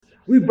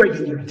We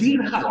bringing you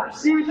deep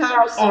house,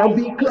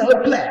 R&B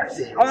club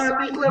classics,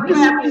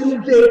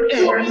 music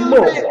and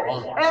more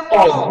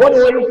on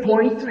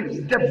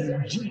 108.3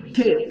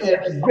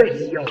 WGKS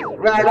Radio.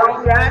 Right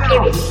on.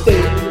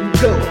 Everything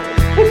goes.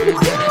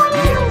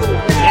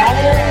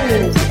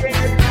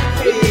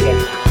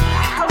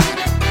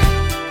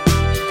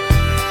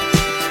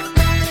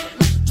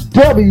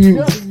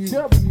 WGKS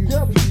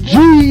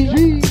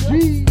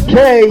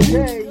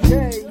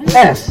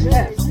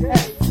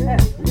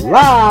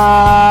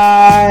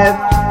live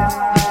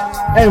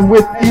and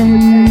with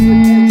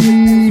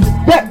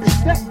effects.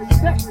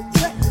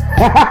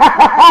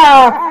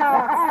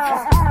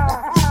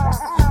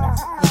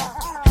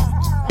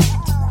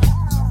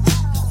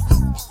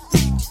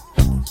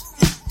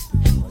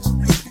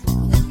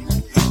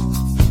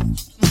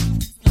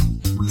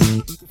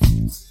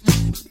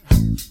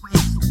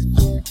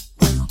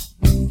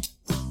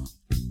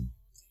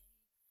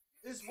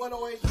 It's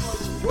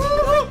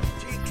 108.3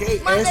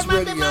 GKS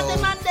Radio.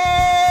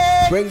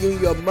 Bring you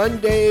your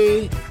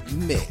Monday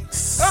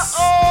mix.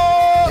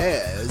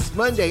 Yeah, it's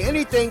Monday.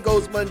 Anything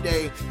goes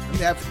Monday.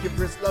 I'm African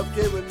Prince Love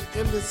Kid with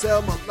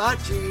Imbecile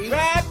Malachi.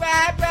 Right.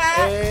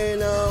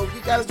 And we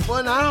got us for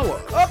an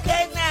hour.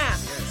 Okay, now.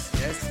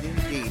 Yes,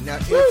 indeed. Now,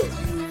 if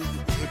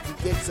you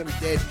get some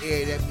dead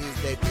air, that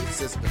means that the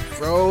system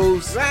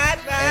froze. Right.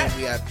 And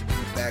we have to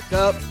move back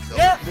up.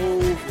 Don't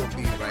move. We'll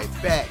be right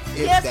back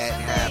if that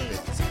happens.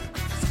 So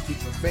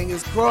keep your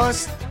fingers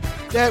crossed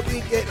that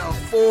we get a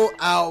full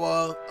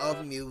hour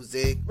of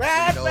music.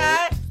 Right.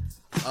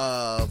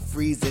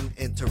 Freezing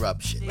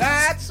interruptions.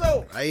 Right,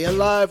 so. Right here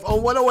live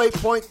on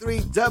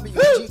 108.3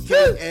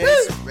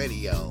 WGKS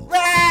Radio.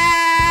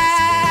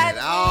 Right. Let's get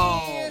it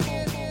on.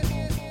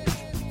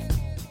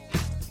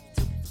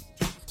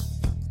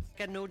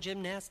 Got no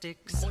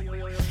gymnastics.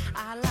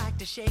 I like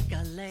to shake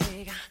a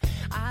leg.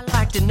 I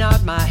like to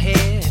nod my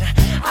head.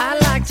 I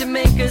like to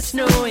make a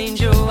snow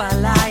angel while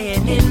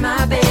lying in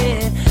my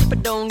bed.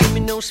 But don't give me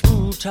no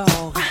smooth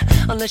talk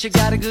unless you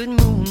got a good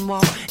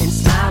moonwalk. And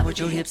smile with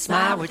your hips,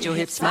 smile with your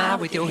hips, smile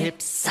with your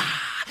hips.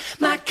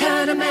 My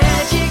kind of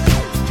magic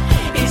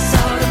is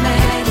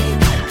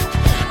automatic.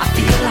 I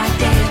feel like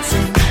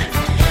dancing.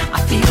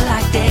 I feel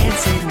like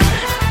dancing.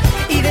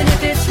 Even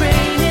if it's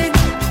raining,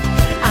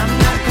 I'm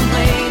not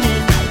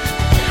complaining.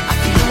 I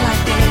feel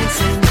like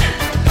dancing.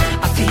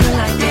 I feel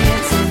like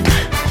dancing.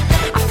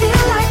 I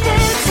feel like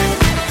dancing.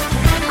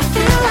 I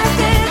feel like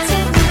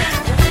dancing.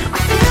 I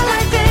feel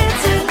like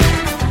dancing.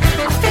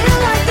 I feel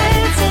like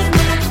dancing.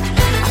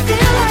 I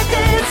feel like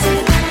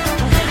dancing.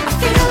 I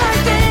feel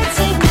like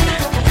dancing.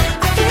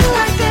 I feel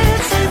like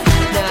dancing.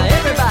 Now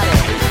everybody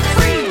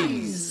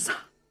freeze.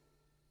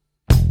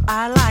 I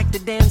like to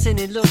dance and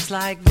it looks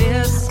like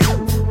this.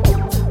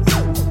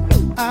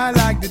 I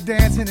like to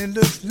dance and it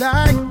looks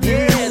like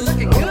this. Yeah,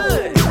 looking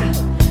good.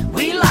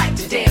 We like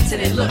to dance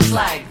and it looks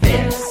like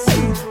this.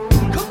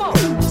 Come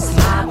on.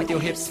 Smile with your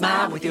hips,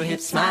 smile with your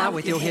hips, smile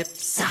with your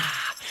hips.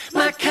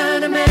 My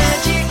kind of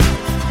magic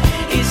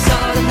is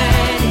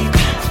automatic.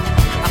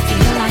 I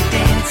feel like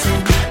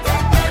dancing.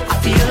 I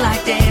feel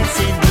like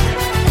dancing.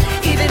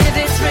 Even if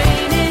it's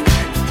raining,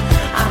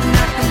 I'm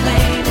not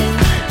complaining.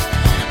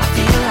 I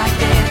feel like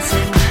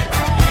dancing.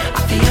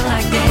 I feel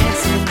like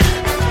dancing.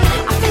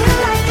 I feel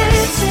like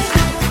dancing.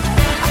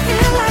 I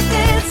feel like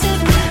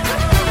dancing.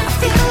 I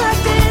feel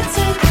like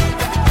dancing.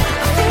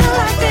 I feel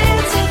like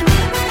dancing.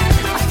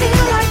 I feel like dancing. I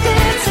feel like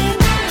dancing.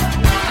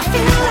 I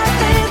feel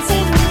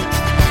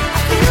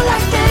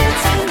like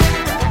dancing.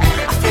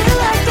 I feel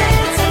like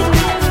dancing.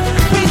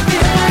 We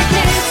feel like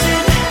dancing.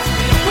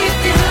 We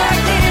feel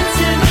like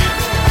dancing.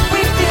 We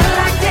feel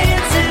like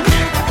dancing.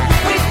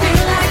 We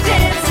feel like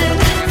dancing.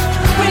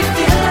 We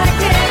feel like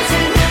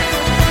dancing.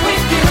 We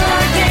feel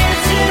like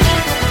dancing.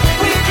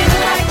 We feel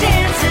like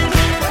dancing.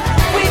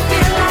 We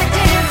feel like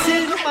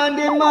dancing.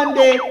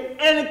 Monday,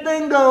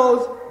 anything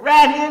goes.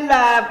 Right here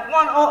live,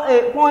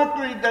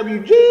 108.3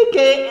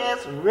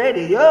 WGKS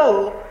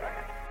Radio.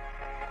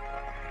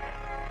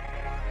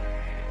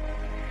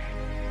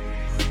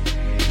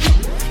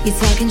 You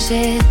talking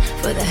shit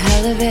for the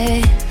hell of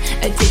it.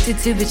 Addicted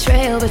to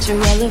betrayal, but you're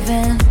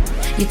relevant.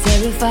 You're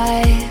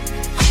terrified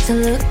to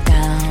look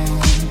down.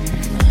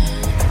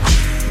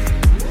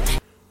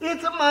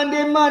 It's a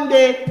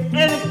Monday,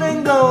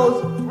 anything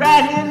goes.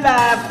 Right here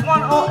live,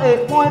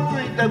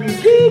 108.3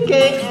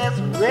 WGKS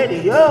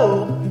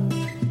Radio.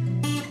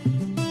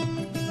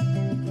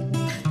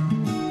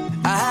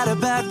 I had a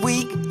bad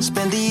week,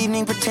 spent the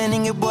evening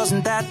pretending it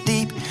wasn't that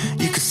deep.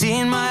 You could see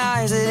in my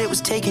eyes that it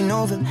was taking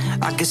over.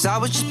 I guess I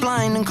was just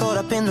blind and caught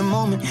up in the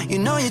moment. You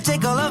know you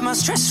take all of my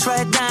stress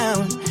right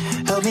down.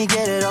 Help me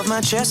get it off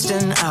my chest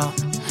and out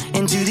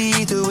into the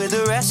ether with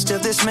the rest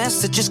of this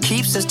mess that just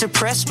keeps us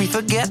depressed. We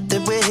forget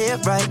that we're here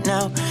right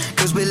now,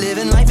 cause we're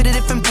living life at a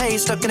different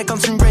pace, stuck in a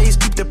constant race.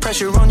 Keep the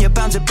pressure on, you're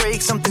bound to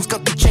break. Something's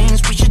got to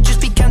change, we should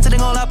just be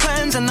cancelling all our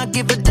plans and not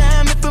give a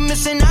damn if we're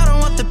missing out on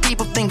what the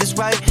people think is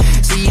right.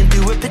 Seeing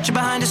through a picture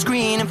behind a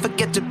screen and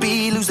forget to be,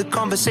 lose the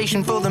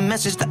conversation for the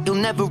message that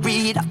you'll never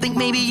read. I think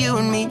maybe you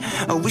and me,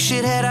 oh, we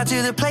should head out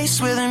to the place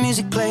where the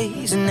music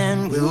plays, and then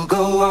we'll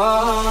go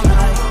all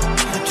night,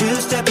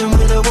 two-stepping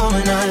with a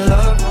woman I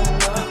love.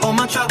 All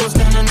my troubles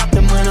standing up,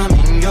 and when I'm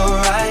in your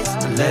eyes,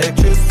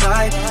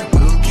 electrified.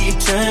 We'll keep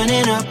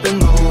turning up and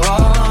go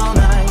all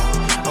night.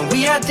 And we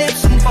had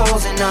dips and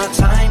falls in our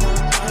time,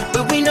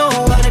 but we know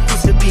what it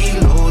feels to be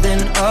low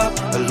then up,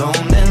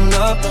 alone then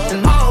love.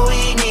 And all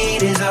we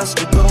need is us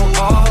to go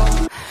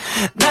all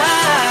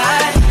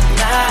night,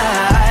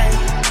 night.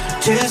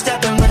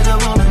 Two-stepping with a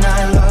woman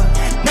I love.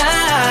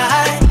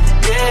 Night,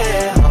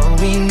 yeah. All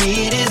we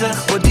need is us.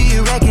 What do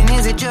you reckon?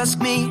 Is it just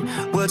me?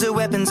 Words are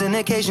weapons and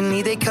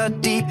occasionally they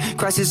cut deep.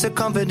 Crisis of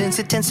confidence,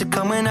 it tends to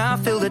come when I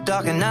feel the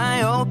dark and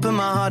I open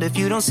my heart. If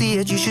you don't see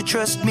it, you should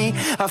trust me.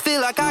 I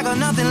feel like I got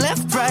nothing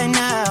left right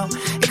now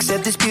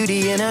except this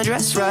beauty in her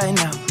dress right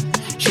now.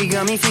 She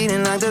got me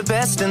feeling like the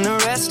best, and the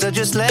rest are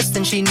just less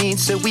than she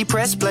needs. So we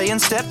press play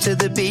and step to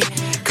the beat,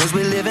 cause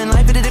we're living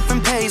life at a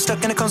different pace,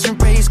 stuck in a constant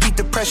race. Keep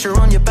the pressure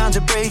on, you're bound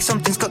to break.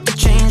 Something's got to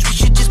change. We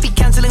should just be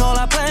cancelling all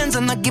our plans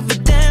and not give a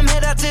damn.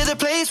 Head out to the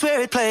place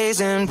where it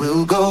plays, and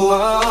we'll go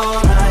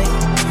all night,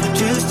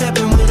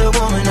 two-stepping with a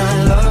woman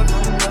I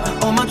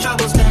love. All my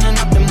troubles standing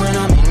up, and when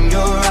I'm in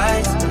your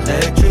eyes,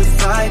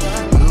 electrified.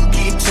 We'll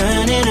keep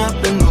turning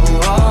up and go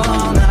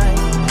all night.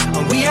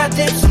 And we had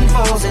dips and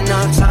falls in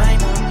our time,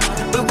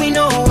 but we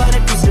know what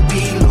it feels to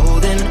be low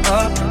then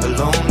up,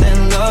 alone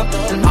then love.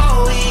 And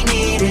all we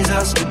need is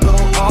us to go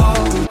all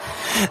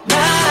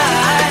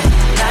night,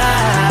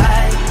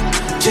 night.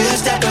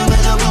 Two-stepping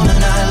with a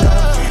woman I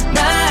love.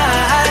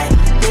 Night,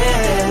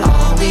 yeah.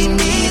 All we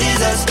need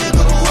is us to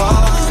go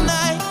all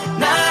night,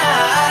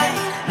 night,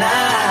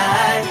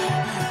 night.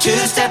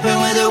 Two-stepping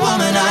with a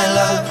woman I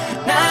love.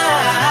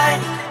 Night,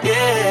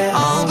 yeah.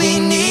 All we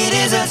need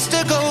is us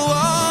to go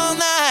all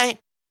night.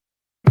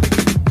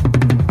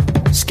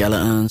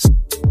 Skeletons.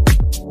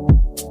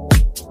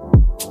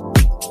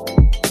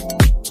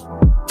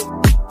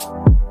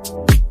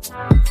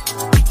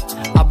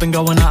 I've been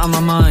going out of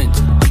my mind,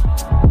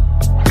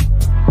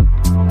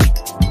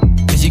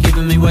 cause you're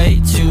giving me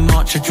way too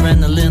much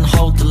adrenaline,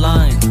 hold the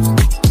line.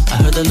 I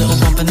heard a little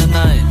bump in the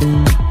night,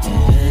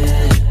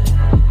 yeah.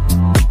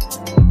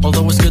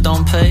 Although it's good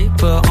on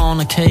paper, on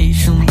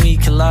occasion we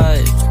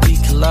collide, we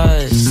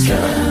collide.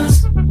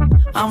 Skeletons.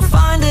 I'm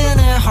finding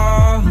it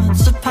hard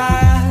to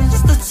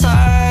pass the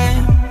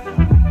time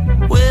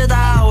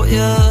without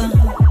you.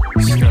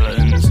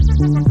 Skeletons.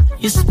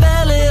 You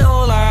spell it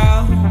all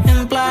out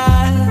in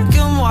black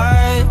and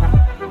white.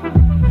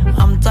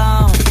 I'm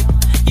down.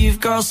 You've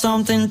got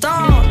something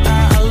dark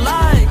that I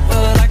like,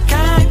 but I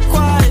can't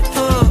quite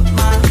put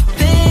my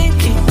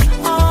pinky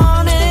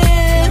on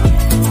it.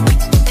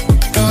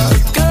 Got a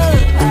good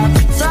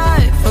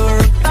appetite for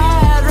a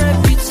bad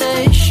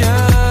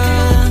reputation,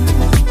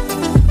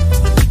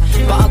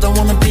 but I don't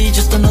wanna be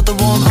just another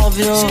one of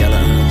your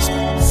skeletons.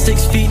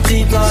 6 feet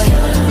deep like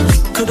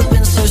could have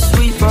been so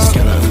sweet, bro.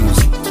 Skeletons.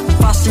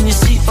 Fasten your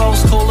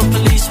seatbelts, call the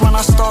police when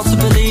I start to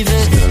believe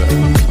it.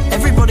 Skeletons.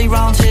 Everybody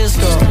round here's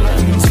got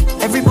skeletons.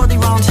 Everybody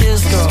round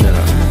here's got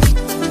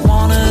skeletons.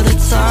 One at a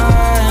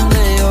time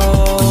they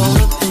all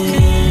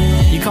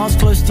appear. Your cards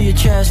close to your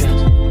chest,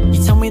 you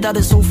tell me that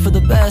it's all for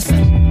the best.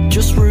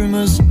 Just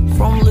rumours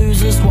from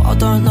losers, what I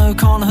don't know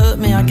can't hurt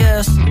me, I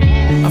guess.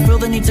 I feel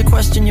the need to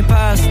question your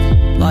past,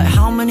 like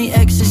how many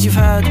exes you've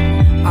had.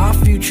 Our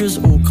future's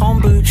all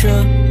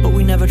kombucha, but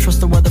we never trust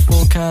the weather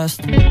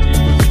forecast.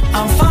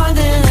 I'm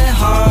finding it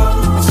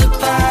hard to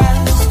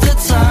pass the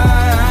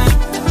time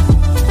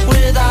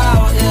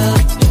without you.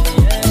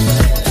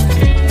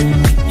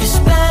 You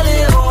spell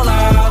it all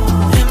out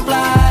in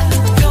black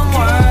and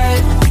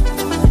white.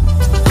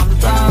 I'm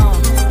down.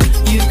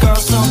 You've got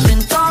something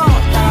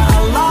dark that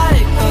I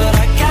like, but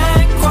I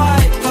can't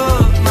quite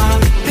put my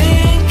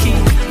pinky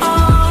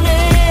on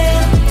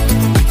it.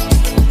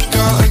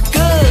 Got a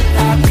good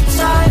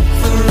appetite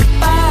for a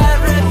bad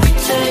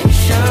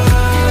reputation,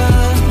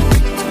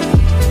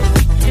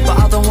 but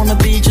I don't wanna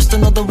be just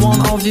another one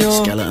of your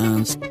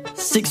skeletons.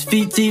 6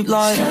 feet deep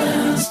like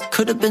skeletons.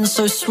 Could have been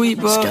so sweet,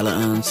 bro.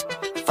 Skeletons.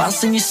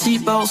 Fasten your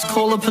seatbelts,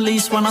 call the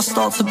police when I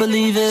start to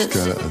believe it.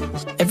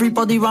 Skeletons.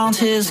 Everybody round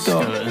here's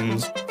got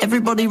skeletons.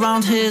 Everybody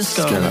round here's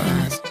got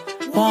skeletons.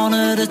 One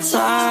at a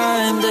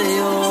time they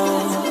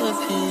all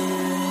appear.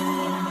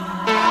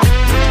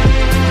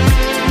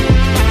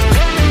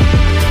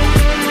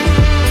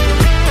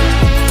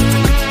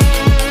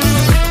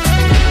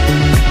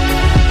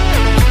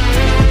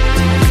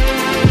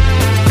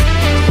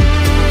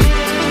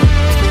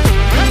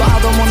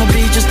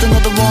 Just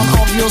another one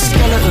of your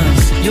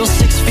skeletons. You're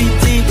 6 feet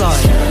deep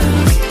like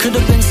could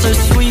have been so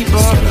sweet,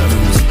 bro.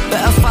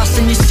 Better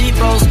fasten your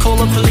seatbelts, call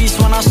the police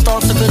when I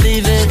start to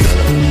believe it.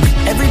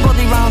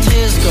 Everybody round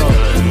here's got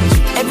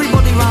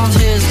everybody round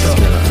here's got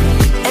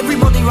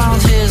everybody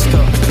round here's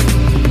got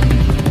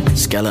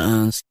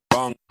skeletons.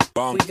 Bong,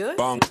 bong,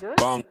 bong,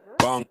 bong,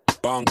 bong.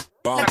 bong,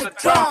 bong, like a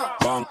drum.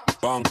 bong,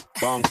 bong,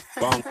 bong,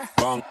 bong,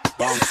 bong,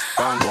 bong,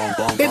 bong,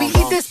 bong. Baby,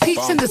 eat this peach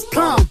and this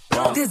plum.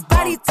 This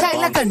body tight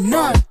like a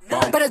nun.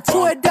 Better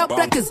chew it up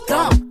like it's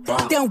gum.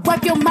 Then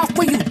wipe your mouth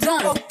when you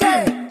done.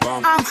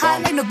 I'm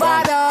hot like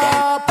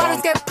Nevada.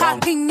 Bottles get pop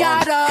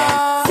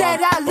pinata.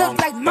 Said I look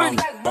like money.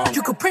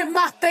 You could print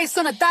my face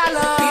on $1.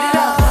 Beat it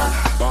up.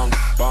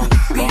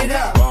 Beat it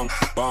up.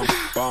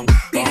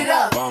 Beat it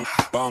up.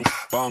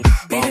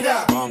 Beat it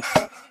up.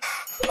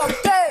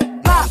 Okay.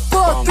 5,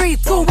 4, 3,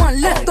 2,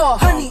 1, lift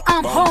off. Honey,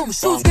 I'm home.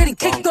 Shoes getting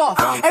kicked off.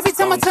 Every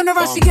time I turn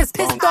around, she gets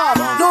pissed off.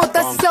 No,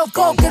 that's self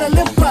go get a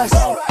lip brush.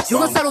 You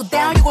gon' settle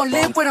down, you gon'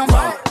 live with him.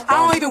 I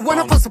don't even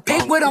wanna post a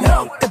pic with him.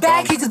 The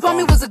bag he just bought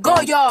me was a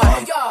go yard.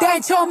 That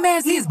ain't your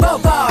man's, he's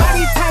boba.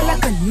 Body tight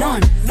like a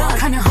nun.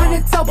 Kinda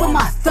hundreds up with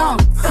my thumb.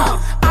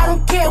 I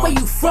don't care where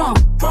you from.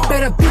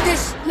 Better beat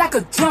this shit like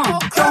a drum.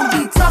 Don't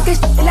be talking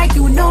shit like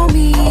you know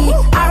me.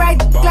 I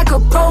ride like a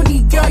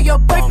pony. Girl, your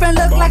boyfriend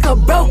look like a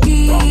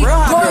brokey.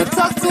 Boy,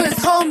 talk to his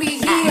homie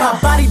here. My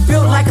body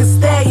built like a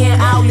stallion.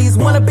 All these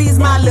wannabes,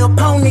 my little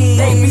pony.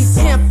 They be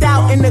pimped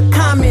out in the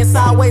comments,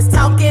 always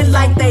talking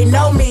like they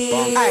know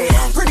me. Ay,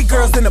 pretty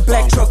girls in a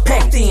black truck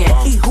packed in.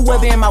 Eat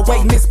whoever in my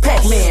way, Miss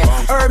Pac-Man.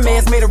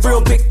 Hermes made a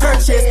real big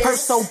purchase.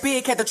 Purse so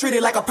big, had to treat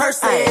it like a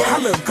person. I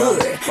look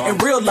good in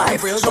real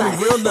life. Show me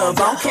real love.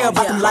 I don't care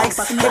about them likes.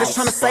 Haters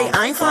tryna say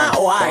I ain't fine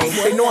or I ain't.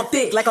 They know I'm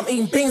thick, like I'm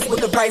eating beans with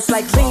the rice,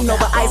 like lean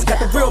over ice. Got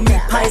the real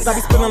meat pies. I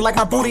be spilling like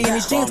my booty in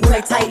these jeans when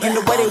they tight. And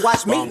the way they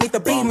watch me need to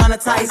be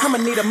monetized. I'ma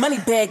need a money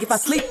bag if I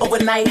sleep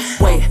overnight.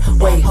 Wait.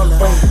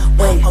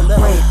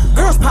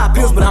 Girls pop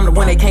pills, but I'm the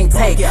one they can't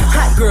take.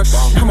 Hot girl,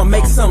 I'ma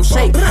make some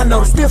shake. I know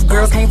the stiff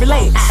girls can't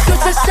relate.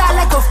 Shoot your shot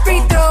like a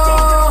free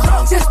throw.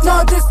 Just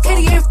know this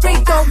kitty ain't free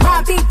throw.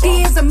 My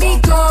BD is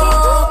amigo.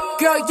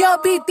 Girl, your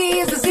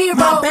BD is a zero.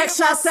 My back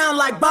shots sound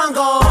like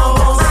bongos.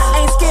 I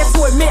ain't scared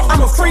to admit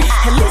I'm a freak.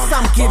 At least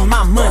I'm getting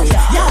my money.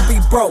 Y'all be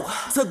broke.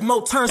 Took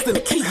more turns than a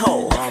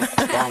keyhole.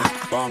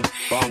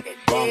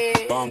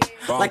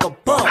 Like a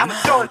bum. I'm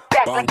throwing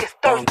back like it's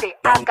Thursday.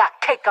 I got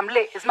cake, I'm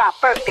lit, it's my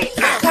birthday.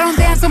 I don't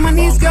dance on my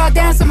knees, girl,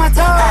 dance on my toes.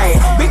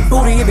 Ay, big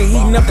booty, it be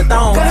heating up the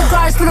thong. Got a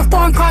garage full of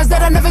foreign cars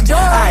that I never drove.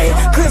 Ay,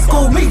 could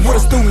school me with a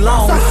student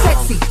loan. So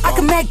sexy, I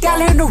can make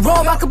gala in the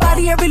robe. I can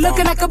body every look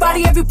and I can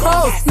body every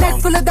pose. Neck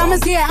full of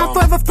diamonds, yeah, I'm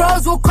forever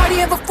froze. Will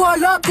Cardi ever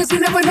fall up, cause you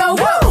never know.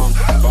 Woo!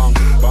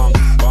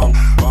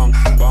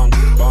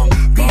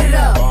 Beat it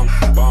up.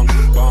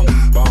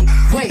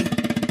 Wait.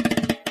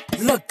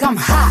 Look, I'm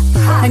hot,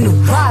 like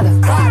Nevada.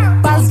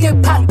 Bottles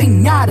get pop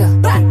pinata.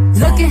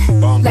 Looking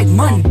like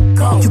money.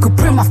 You could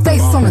print my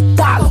face on $1.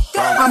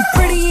 I'm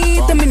pretty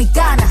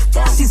dominicana.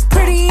 She's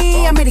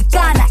pretty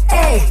americana.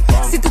 Ayy,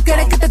 si tú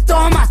quieres que te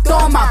toma,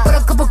 toma. Put a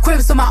couple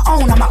cribs on my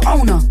own, I'm my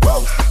owner.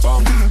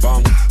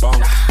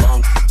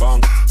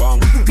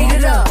 Beat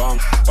it up.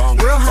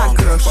 Real hot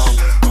girl.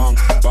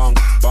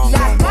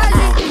 La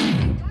Cali.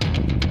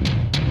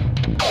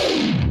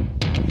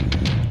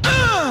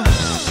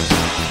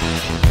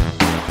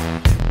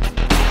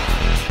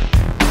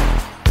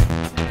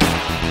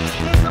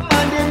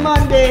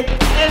 Monday,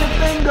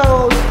 anything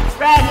goes,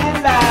 right here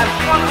live,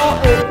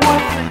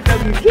 108.3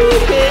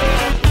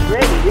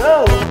 Wgksradio.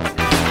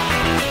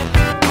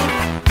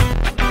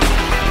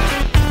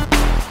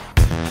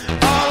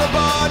 All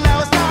aboard,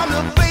 now it's time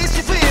to face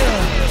your fear.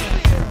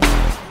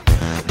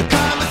 The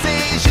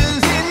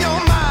conversations in your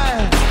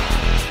mind.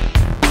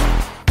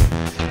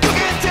 You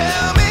can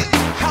tell me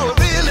how it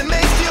really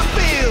makes you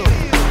feel,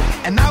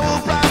 and I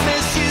will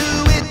promise you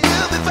it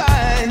will be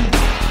fine.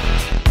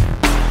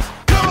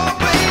 Come on,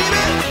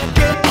 baby,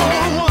 get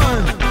on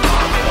one.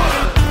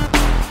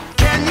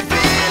 Can you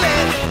feel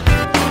it?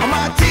 On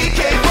my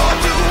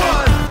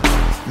TK421.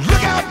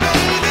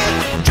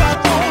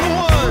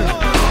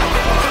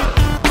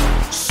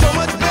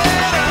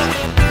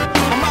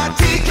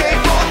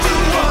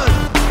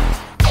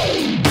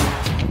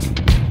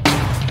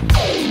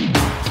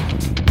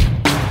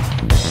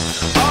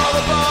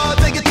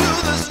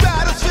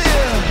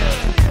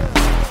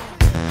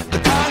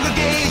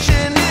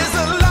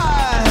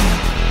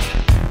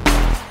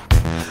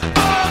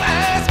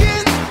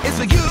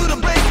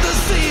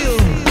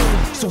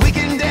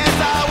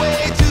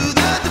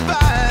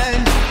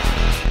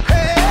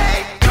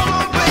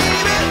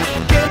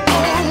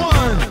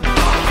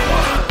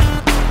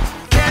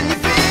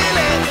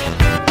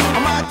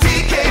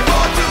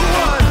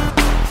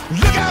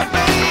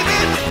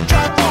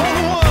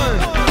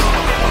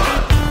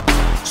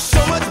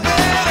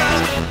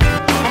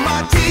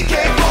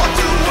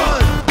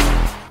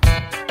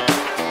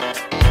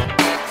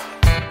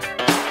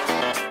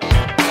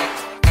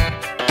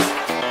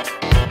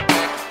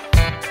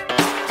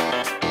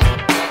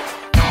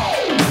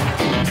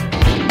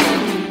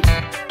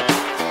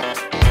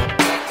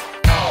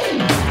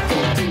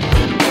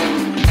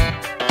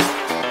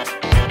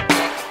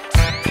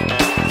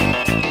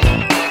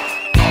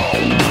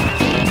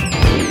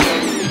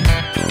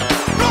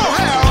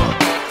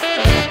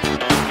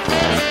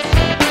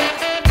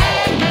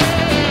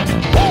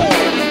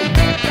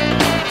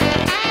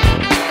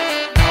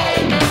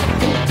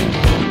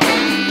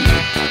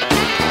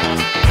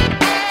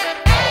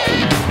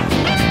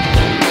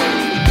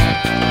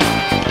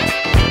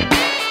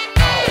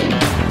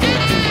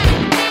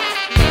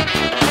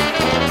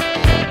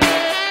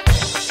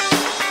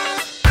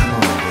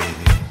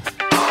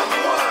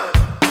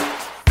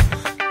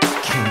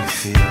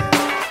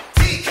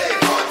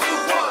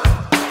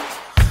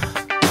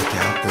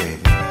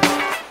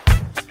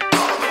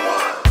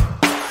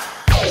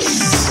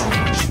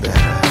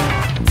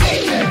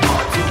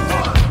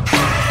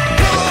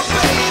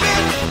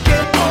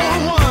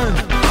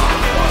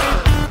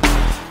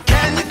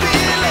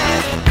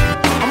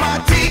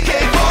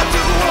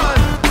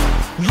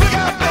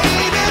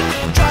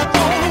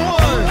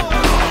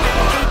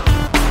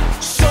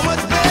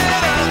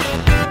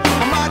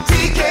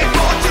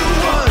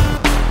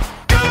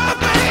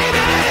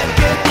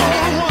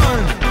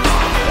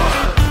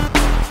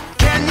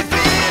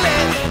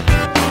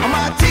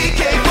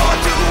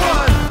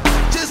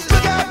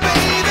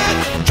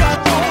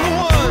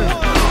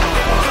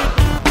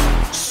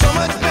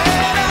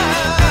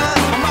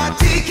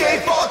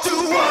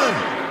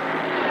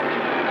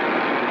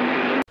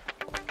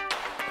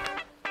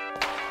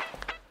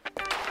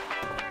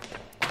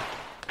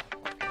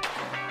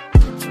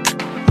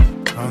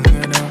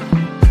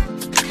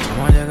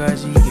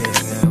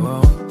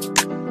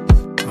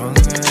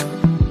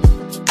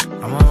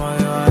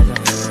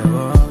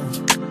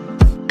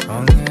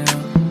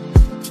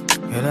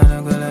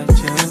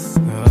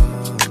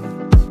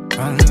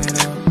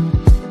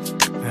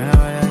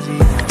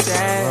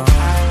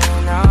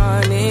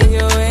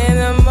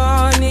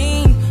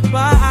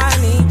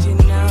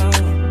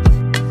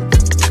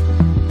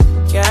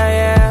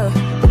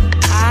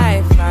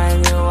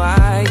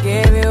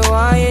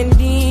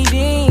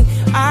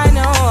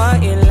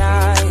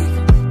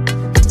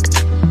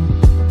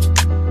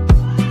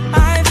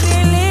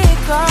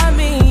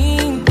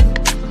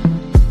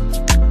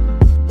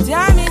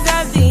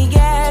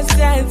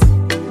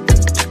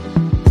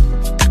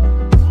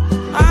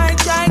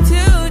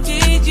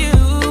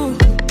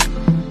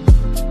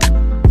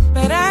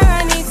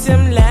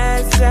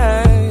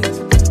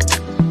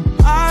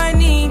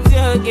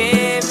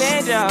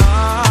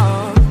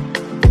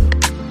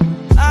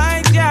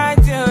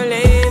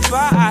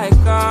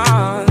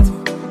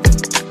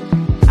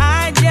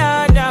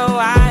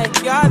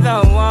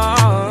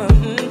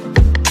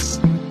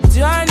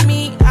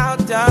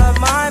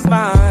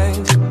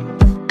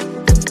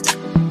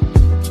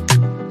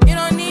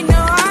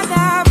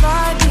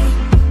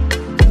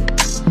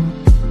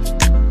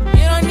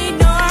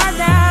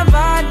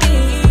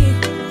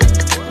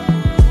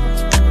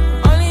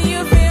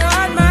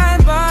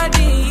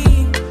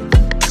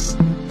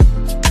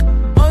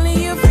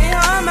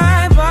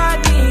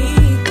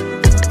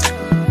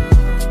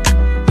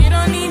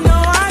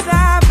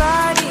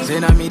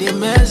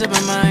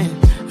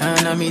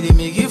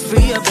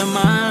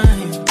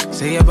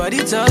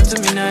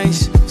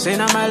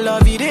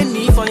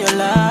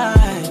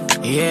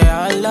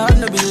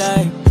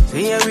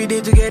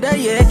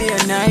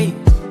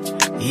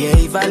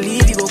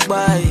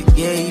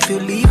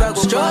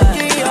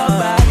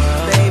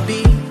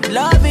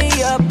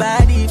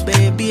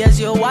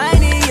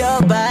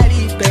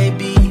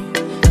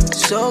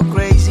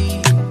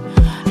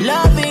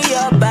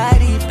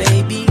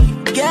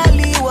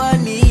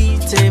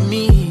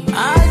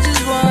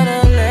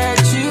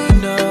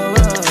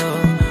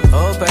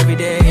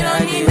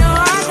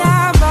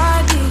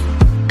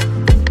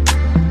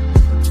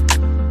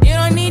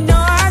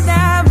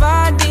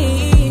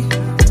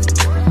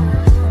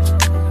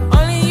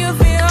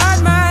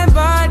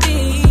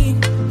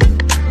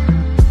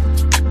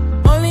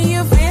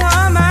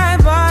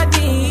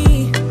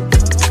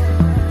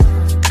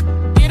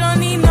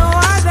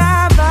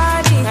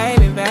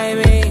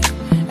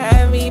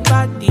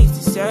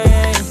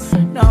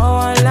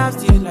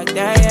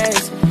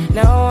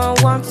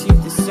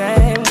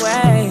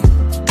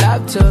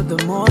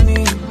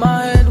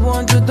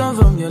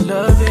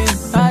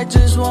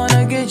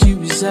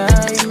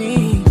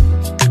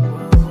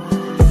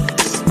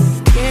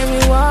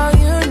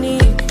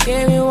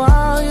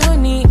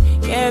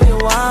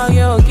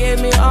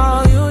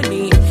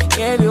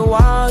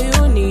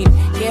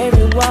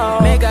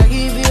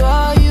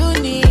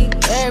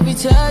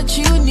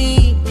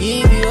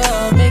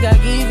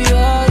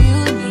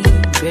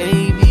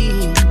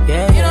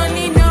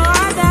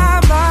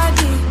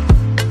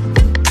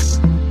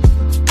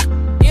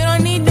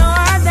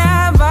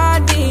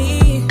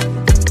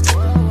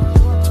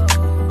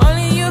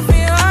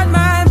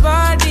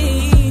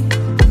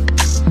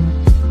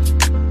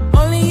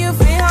 Only you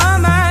feel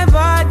my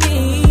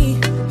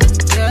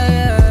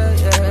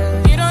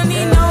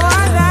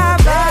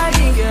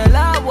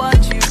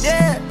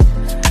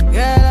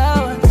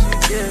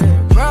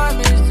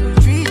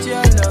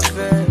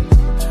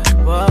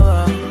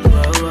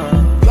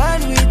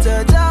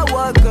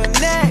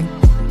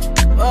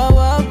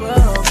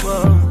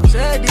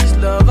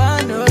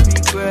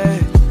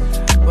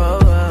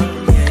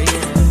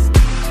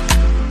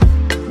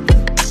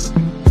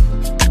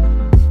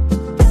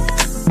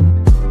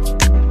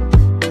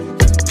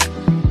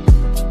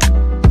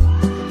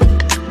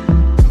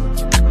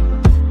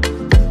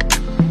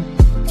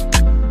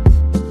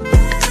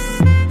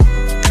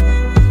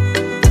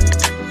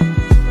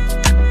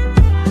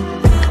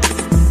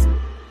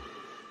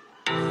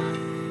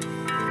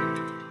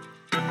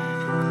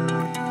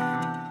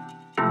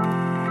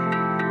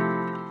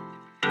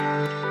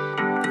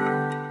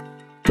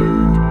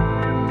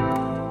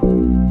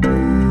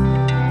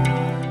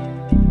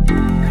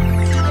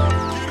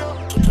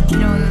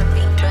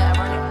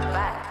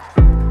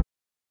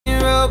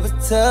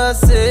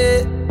toss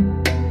it.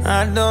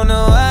 I don't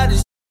know how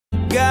this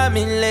got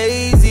me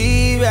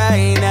lazy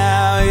right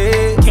now,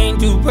 yeah. Can't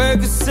do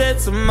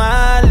Percocets on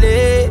my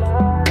leg.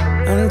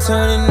 I'm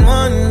turning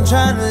one,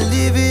 trying to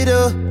live it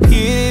up.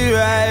 Yeah,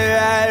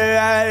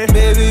 right,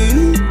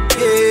 baby,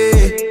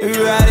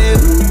 yeah, ride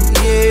it,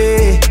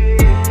 yeah.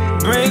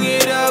 Bring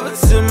it over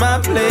to my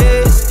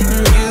place.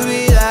 You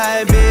be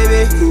like,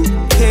 baby, who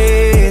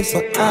cares?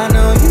 But I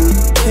know you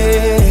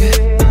care.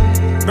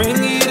 Bring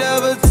it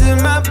over to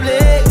my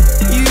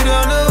place. You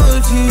don't know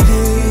what you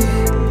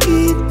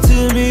did to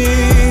me.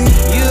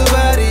 Your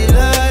body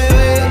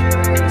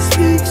lightweight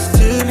speaks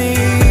to me.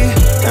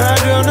 I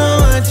don't know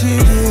what you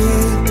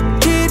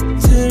did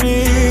to me.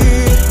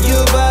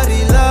 Your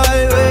body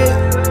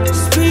lightweight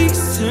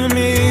speaks to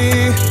me.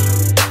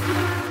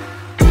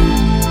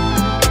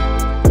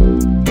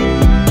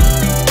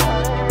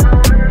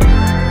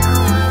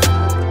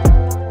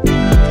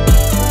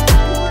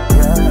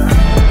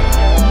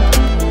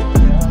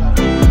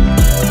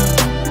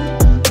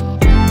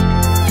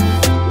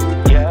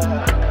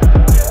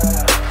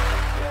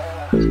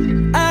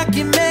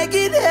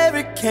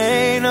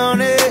 Hurricane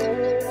on it,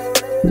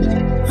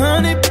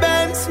 100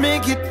 bands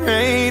make it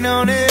rain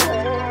on it.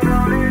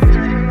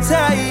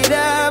 Tie it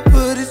up,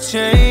 put a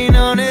chain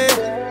on it.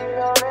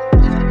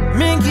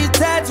 Make you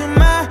tattoo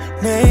my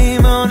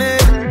name on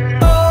it.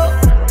 Oh,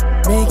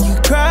 make you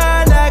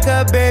cry like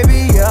a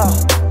baby, yo.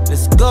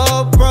 Let's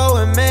go, bro,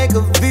 and make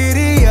a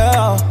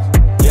video,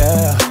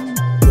 yeah.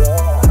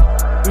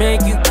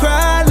 Make you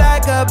cry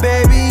like a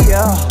baby,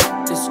 yo.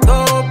 Let's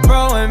go,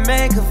 bro, and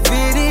make a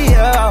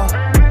video.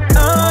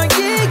 Oh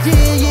yeah,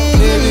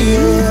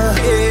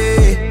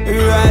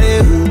 ride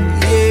it,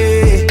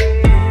 yeah.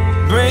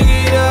 Bring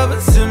it over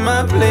to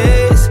my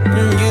place.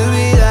 You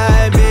be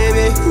like,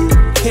 baby, who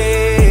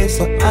cares?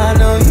 But I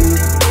know you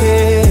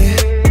care.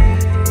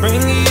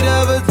 Bring it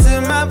over to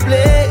my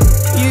place.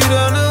 You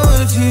don't know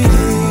what you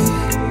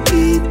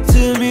did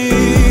to me.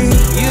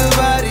 Your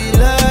body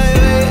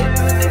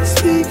lightweight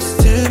speaks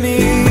to me.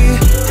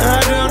 I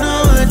don't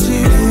know what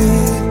you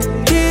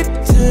did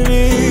to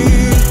me.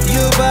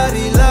 Your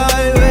body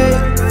lightweight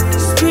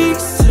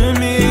speaks to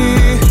me.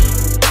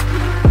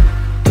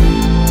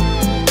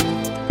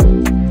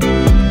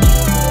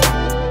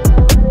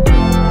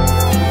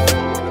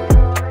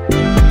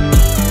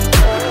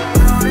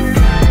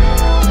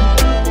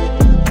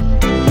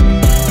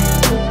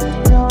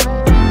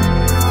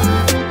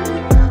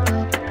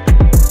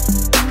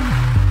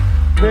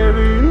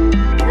 Baby,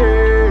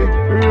 yeah,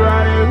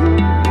 right,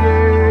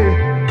 yeah.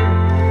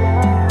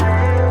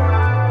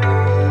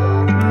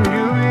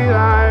 You be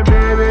like,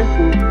 baby,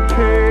 who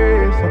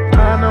cares? I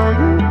know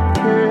you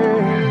care.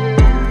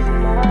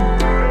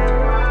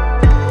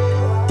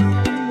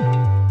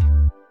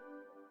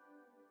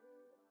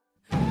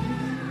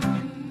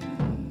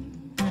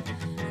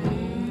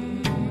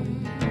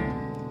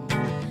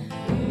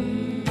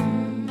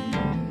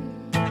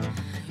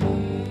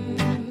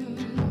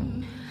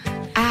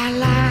 I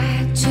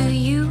lied to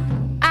you,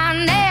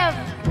 I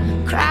never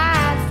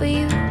cried for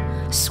you.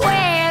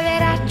 Swear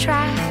that I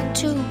tried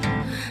to,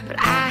 but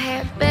I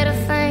had better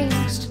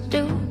things to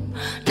do.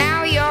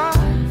 Now you're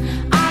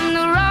on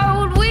the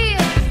road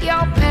with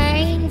your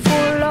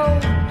painful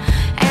load,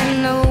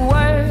 and the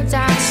words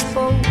I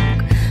spoke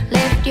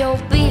left your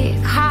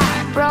big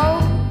heart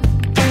broke.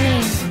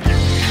 And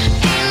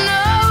ain't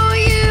no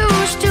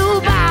use to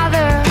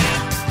bother,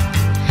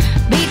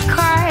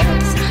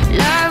 because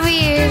love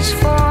is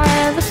for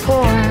the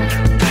poor.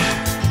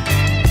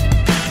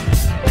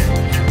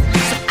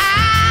 So I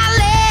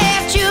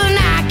left you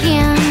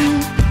knocking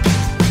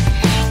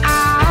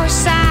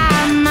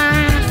outside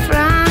my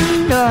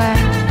front door.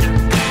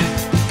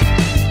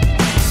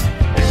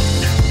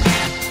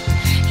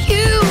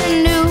 You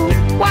knew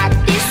what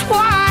this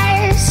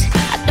was.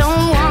 I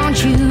don't want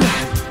you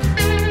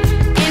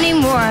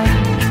anymore.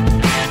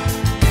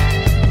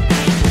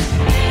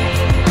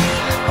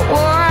 I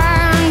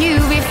warned you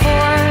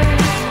before.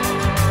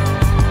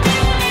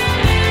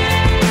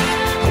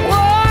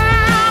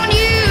 Warned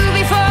you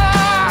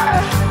before.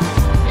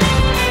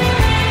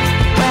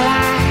 Well,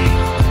 I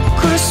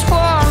could have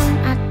sworn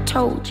I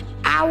told you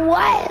I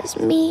was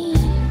me.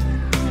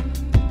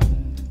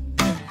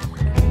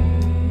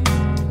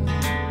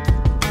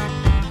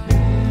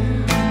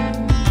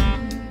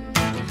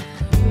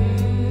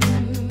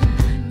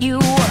 You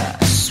were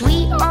a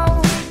sweet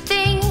old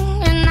thing,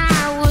 and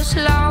I was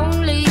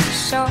lonely,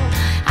 so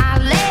I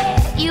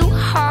let you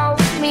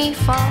hold me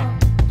for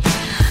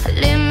a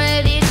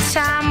limited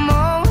time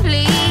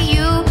only.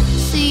 You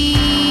see,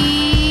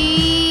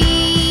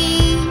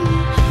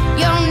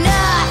 you're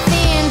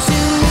nothing to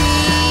me.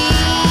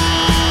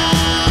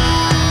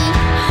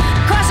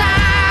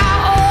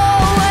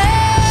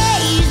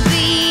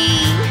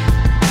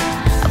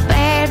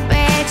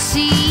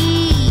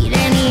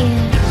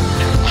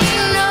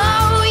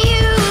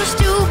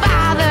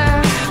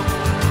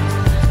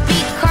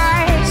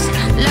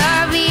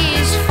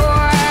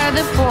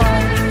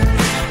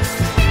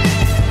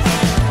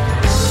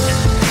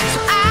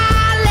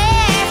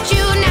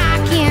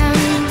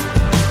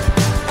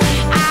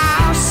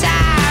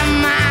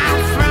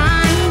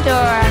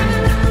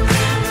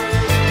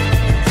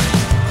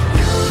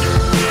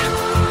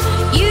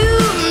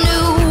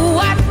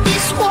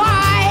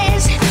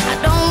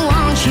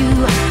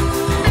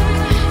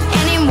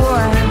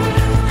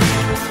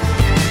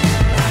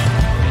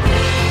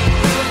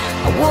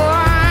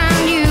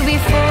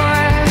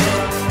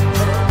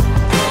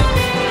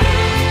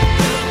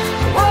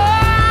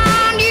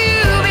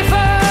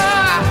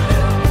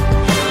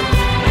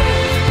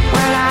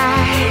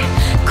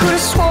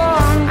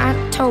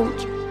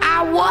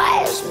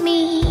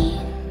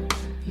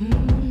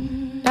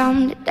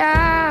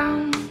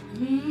 Dum-de-dum,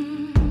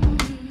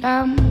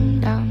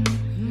 dum-dum.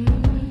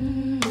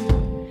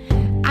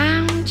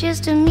 I'm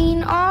just a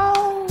mean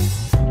old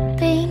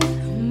thing.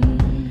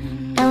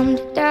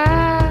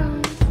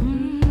 Dum-de-dum,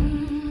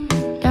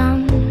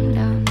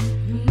 dum-dum.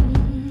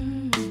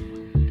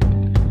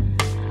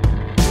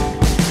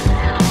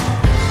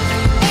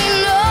 Ain't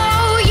no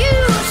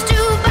use to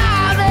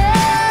bother,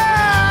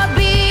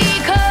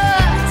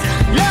 because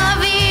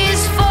love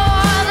is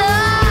for the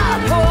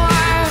poor.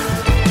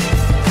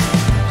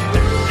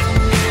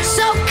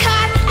 So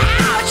cut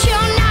out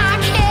your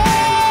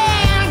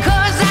knocking,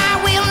 'cause I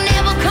will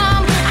never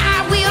come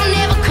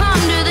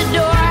to the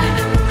door.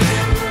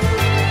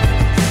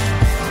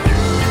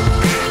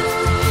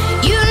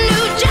 You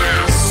knew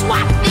just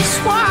what this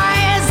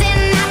was,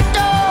 and I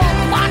don't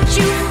want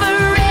you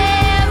forevermore.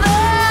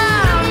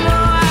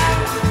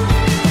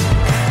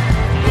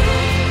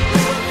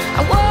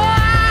 I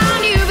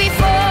warned you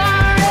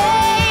before,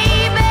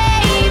 hey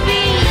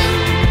baby.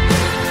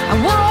 I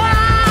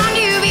warned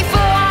you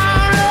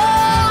before,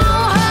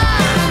 oh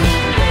honey.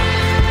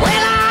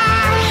 Well,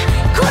 I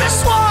could have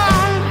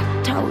sworn I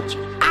told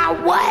you I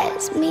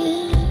was me.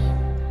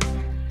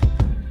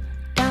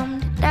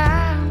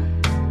 Dum-de-dum,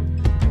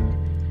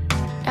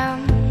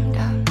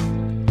 dum-dum.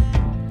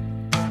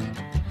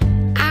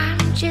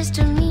 I'm just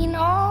a mean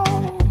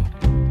old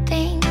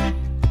thing.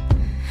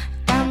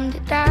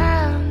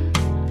 Dum-de-dum,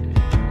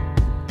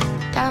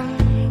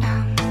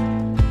 dum-dum.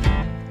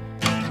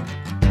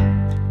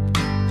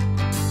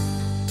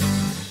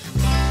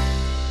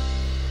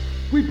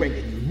 We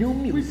bringing you new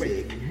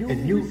music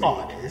and new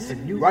artists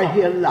right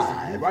here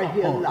live,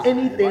 on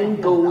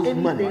Anything Goes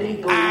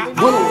Monday. I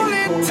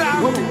only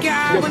talk to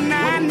God when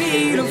I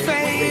need a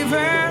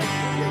favor,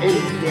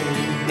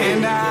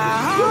 and I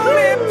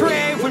only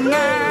pray when I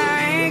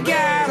ain't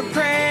got a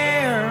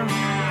prayer.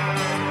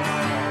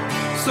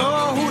 So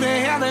who the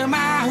hell am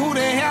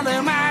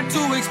I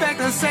to expect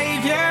a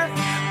savior?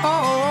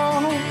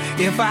 Oh,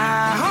 if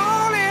I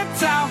only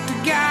talk to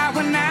God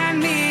when I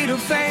need a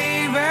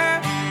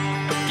favor,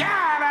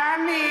 God, I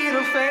need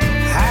a favor.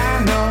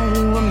 I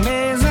know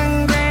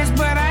amazing grace,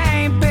 but I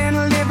ain't been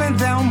living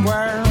them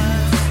words.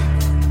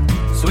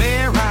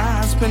 Swear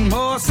I spend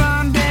more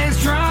Sundays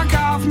drunk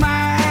off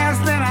my ass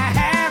than I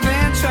have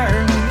in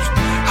church.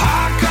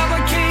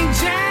 Hardcover King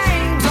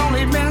James,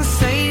 only been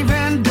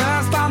saving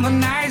dust on the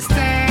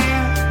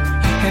nightstand,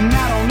 and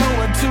I don't know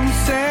what to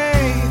say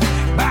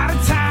by the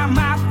time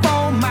I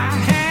fold my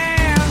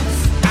hands.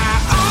 I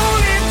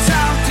only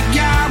talk to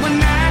God when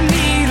I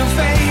need a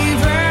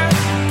favor,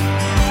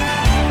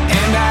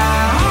 and I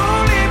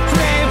only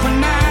pray when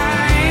I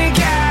ain't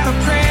got a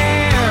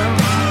prayer.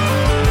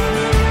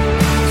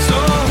 So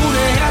who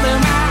the hell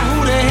am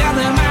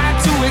I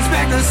to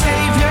expect a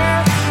savior?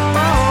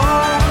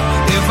 Oh,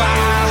 if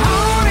I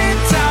only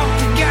talk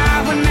to God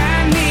when I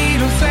need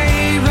a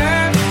favor,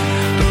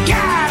 but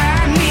God,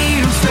 I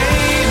need a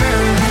favor.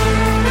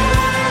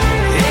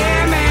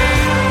 Amen.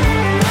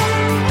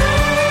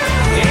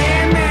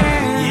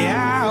 Amen.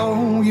 Yeah, I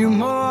owe you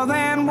more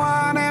than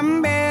one,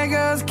 and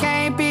beggars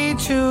can't be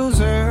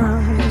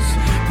choosers.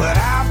 But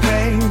I'll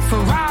pay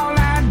for all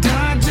I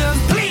done,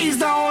 just please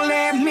don't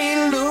let me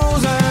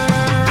lose her.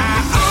 I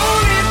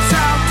only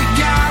talk to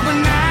God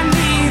when I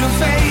need a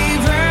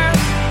favor,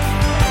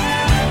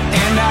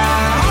 and I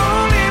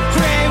only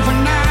pray when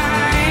I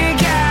ain't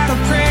got a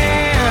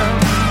prayer.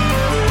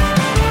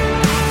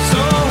 So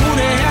who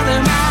the hell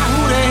am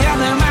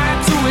I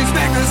to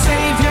expect a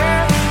savior?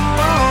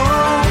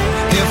 Oh,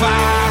 if I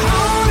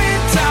only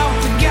talk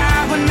to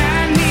God when I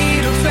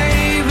need a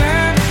favor,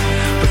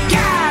 but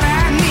God,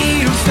 I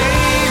need a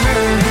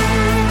favor.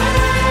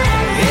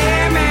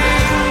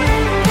 Amen.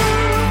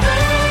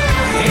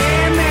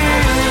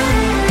 Amen.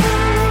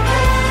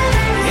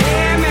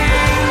 Amen.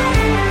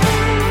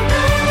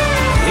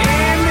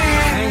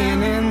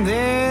 Hanging in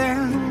there,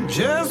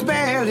 just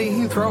barely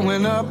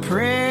throwing up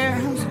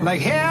prayers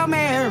like Hail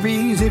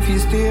Marys if you're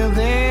still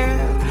there.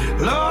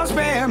 Lord,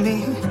 spare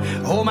me.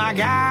 Oh my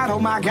God,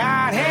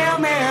 Hail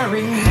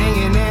Mary.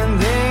 Hanging in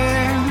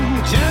there,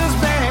 just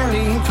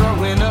barely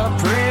throwing up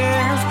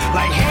prayers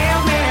like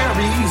Hail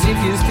Marys if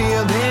you're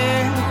still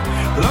there.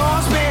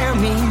 Lord, spare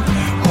me.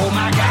 Oh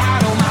my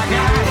God,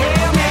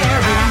 Hail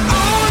Mary. I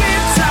only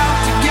talk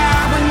to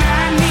God when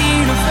I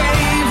need a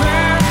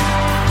favor,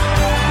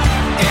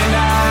 and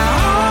I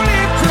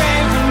only pray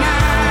when I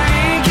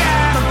ain't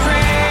got a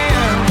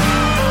prayer.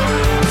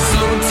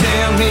 So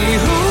tell me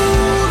who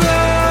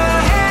the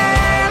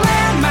hell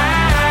am I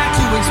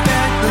to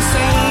expect the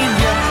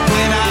savior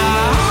when I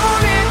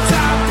only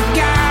talk to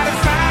God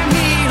if I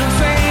need a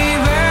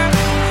favor?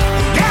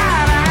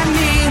 God, I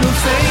need a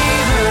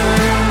favor.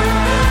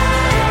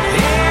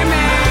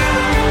 Amen.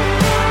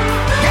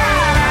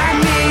 God, I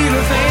need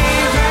a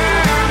favor.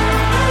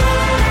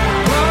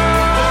 Whoa.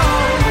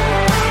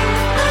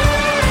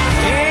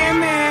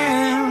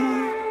 Amen.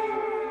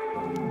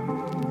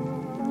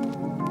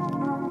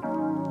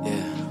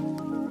 Yeah.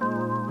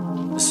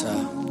 What's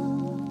up?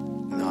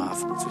 No, I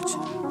fuck with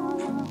you.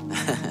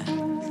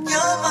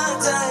 You're my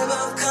type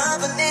of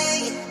company.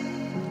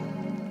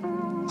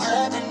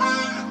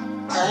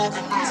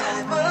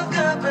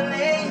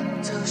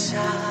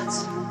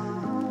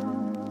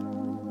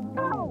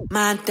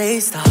 day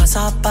stars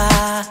are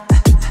by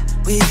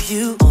with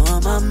you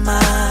on my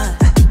mind.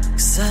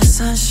 The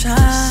sunshine,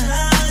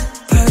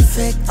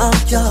 perfect on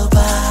your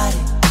body.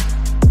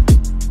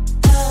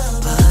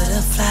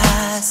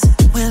 Butterflies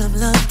when I'm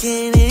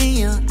looking in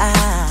your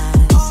eyes.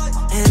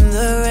 And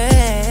the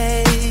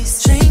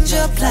rays change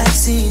up like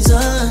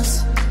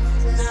seasons.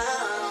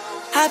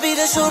 I'll be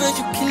the shoulder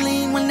you can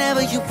lean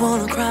whenever you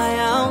wanna cry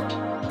out.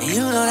 And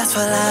you know that's for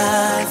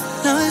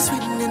life. Love is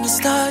written in the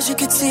stars, you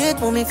can see it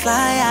when we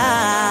fly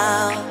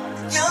out.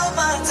 You're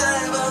my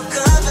type of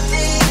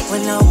company.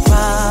 With no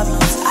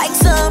problems, like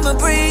summer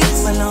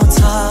breeze. With no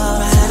talk,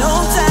 right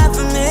on time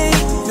for me.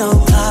 No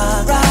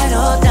clock, ride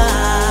or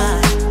die.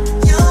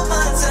 You're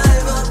my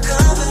type of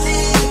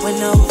company. With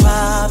no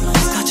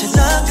problems, got you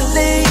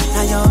luckily.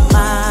 Now you're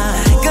mine,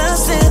 like a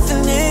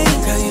symphony.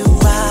 Girl, you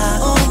ride,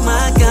 oh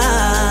my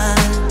God.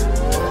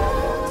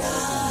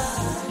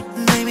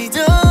 Maybe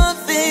don't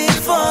think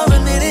for a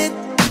minute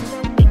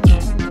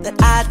that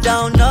I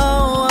don't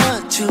know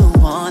what you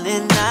want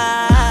and I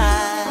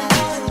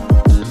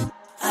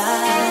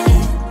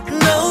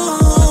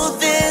know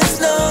there's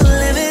no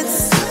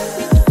limits.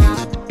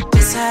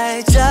 It's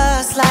high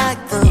just like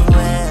the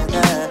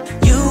weather.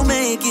 You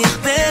make it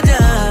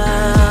better.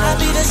 I'll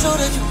be the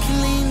shoulder you can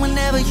lean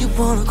whenever you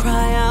wanna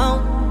cry out.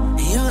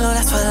 And you know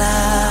that's for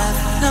life.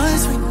 Know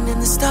it's written in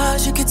the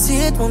stars, you can see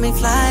it when we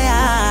fly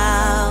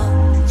out.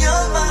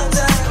 You're my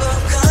type of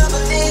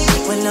company.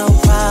 With no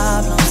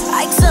problems,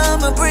 like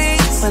summer breeze.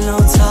 With no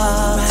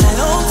talk, right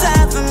on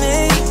time for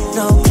me.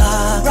 No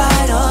clock,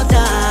 ride or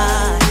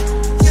die.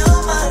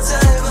 You're my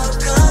type of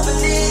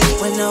company.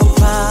 With no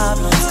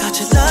problems, got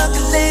you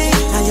luckily.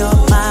 Now you're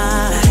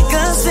mine, like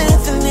a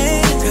symphony.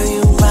 Girl,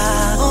 you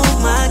ride, oh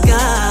my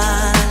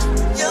God.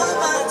 You're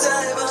my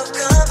type of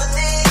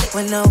company.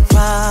 With no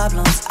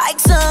problems, like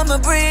summer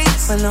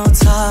breeze. With no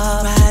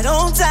talk, right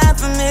on time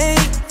for me.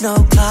 No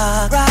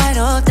clock, ride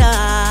or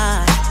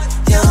die.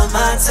 You're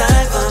my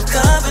type of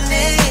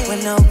company.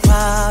 With no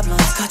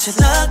problems, got you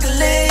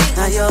luckily.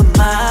 Now you're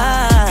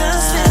mine.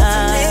 Girl,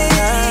 symphony.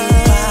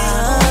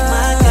 Oh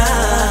my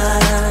God.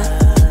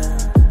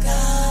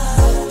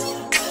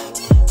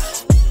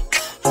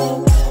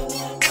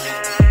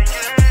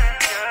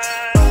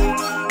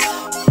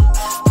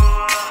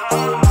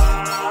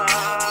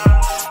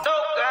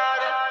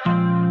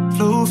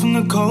 Flew from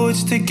the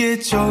coast to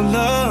get your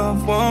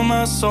love. Warm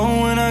my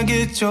soul when I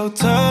get your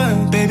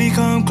touch. Baby,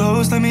 come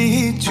close, let me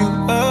heat you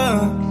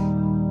up.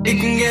 It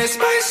can get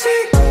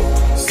spicy.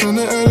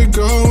 Stunning at a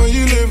girl where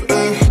you live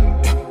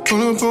at.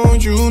 Pull up on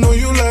you, know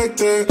you like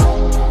that.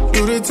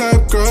 You the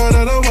type girl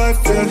that I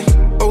wife that.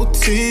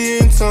 OT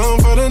in town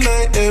for the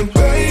night. And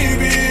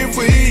baby, if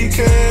we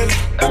can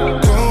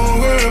go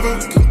wherever,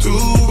 can do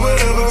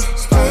whatever.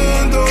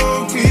 Spend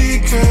all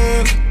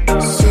weekend.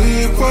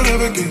 Sip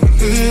whatever, get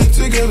lit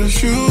together,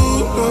 shoot.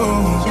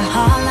 You're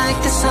hot like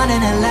the sun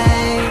in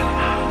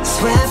LA.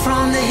 Sweat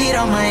from the heat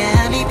on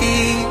Miami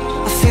Beach.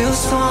 I feel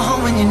so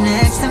home when you're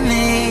next to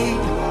me.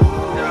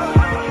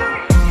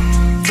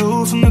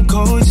 Flew from the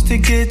coast to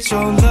get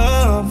your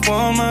love.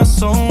 Warm my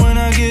soul when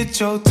I get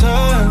your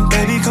touch.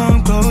 Baby,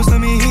 come close, let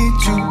me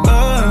heat you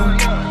up.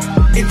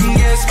 It can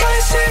get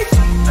spicy.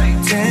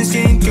 Tan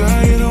skin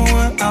girl, you're the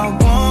one I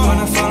want.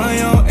 Wanna follow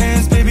your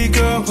ass, baby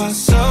girl,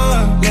 what's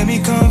up? Let me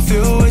come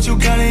feel what you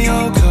got in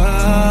your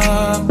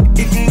cup.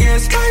 It can get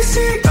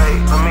spicy. Hey,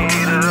 let me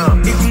heat it up.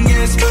 It can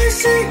get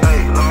spicy. Hey,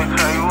 let me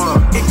turn you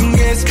up. It can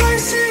get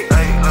spicy.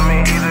 Hey, let me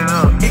heat it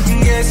up. It can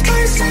get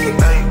spicy.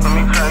 Hey, let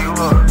me turn you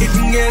up. It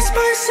can get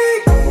spicy.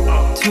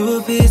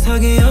 Two-piece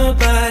hugging your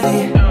body.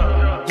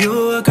 You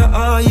work out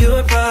all you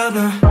a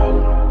problem.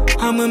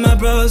 I'm with my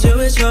bros, you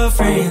with your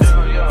friends.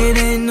 It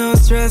ain't no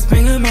stress,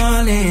 bring them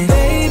all in.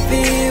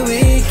 Baby,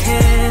 we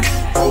can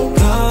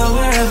go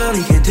wherever,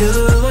 we can do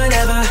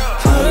whatever.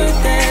 Put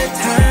that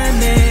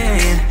time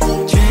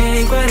in.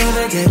 Drink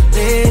whatever, get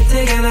lit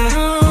together.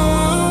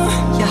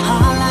 You're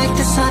hot like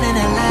the sun in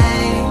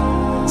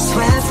LA.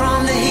 Sweat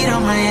from the heat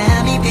on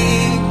Miami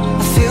Beach.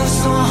 I feel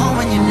so home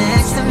when you're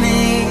next to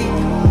me.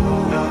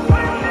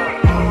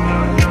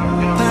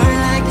 Burn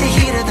like the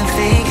heat of the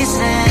Vegas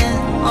sand.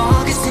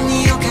 August in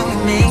New York, can we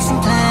make some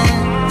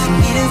plans? For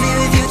me to be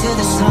with you till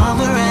the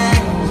summer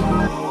ends.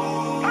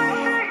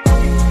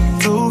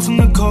 Flew from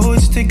the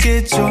coast to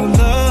get your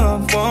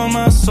love. Warm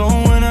my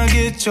soul when I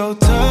get your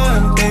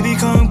touch. Baby,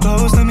 come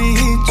close, let me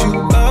heat you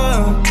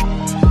up.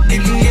 It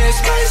can get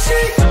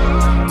spicy.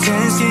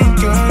 Tan skin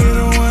girl, you're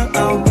the one I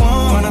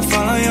want. Wanna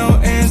follow your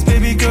ass,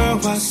 baby girl,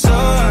 what's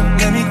up?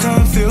 Let me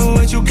come feel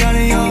what you got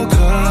in your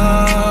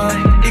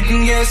cup. It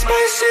can get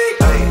spicy.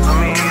 Hey, let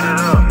me heat it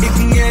up. It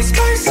can get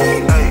spicy.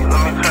 Hey,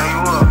 let me turn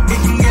you up. It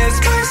can get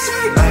spicy.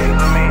 Hey,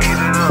 let me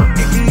heat it up.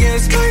 It can get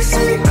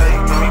spicy. Hey,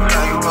 let me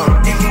turn you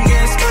up. It can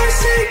get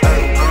spicy.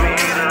 Hey, let me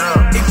heat it up.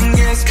 It can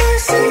get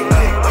spicy.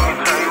 Hey, let me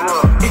turn you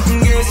up. It can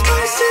get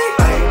spicy.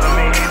 Hey, let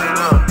me heat it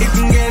up. It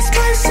can get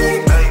spicy.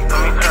 Hey,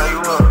 let me turn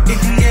you up. It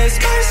can get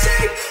spicy.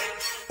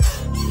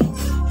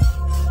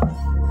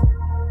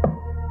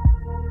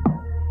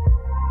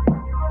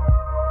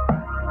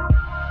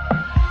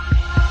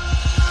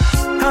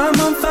 I'm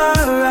on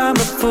fire, I'm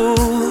a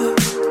fool.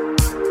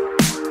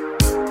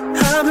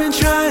 I've been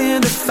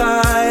trying to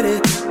fight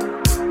it.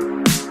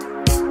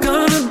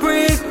 Gonna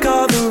break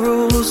all the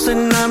rules,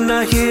 and I'm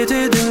not here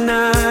to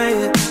deny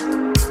it.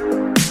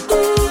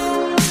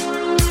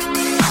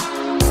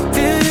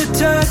 Feel your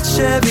touch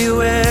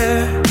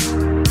everywhere.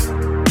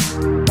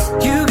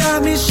 You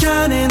got me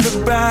shining the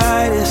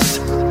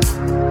brightest.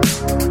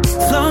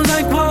 Flows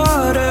like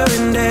water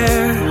and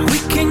air. We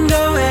can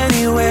go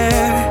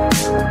anywhere.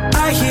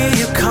 I hear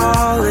you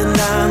calling,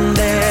 I'm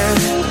there.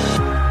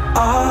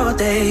 All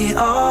day,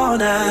 all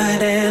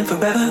night, and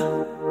forever.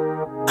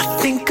 I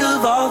think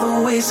of all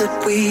the ways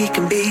that we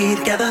can be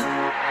together.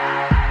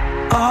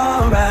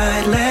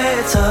 Alright,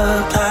 let's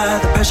apply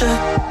the pressure.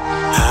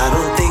 I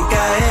don't think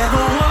I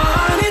ever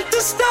wanted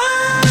to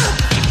stop.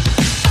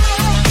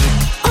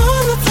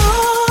 On the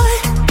floor,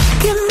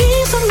 give me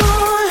some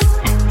more.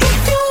 If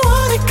you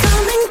want it,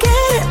 come and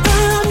get it,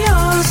 I'm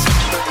yours.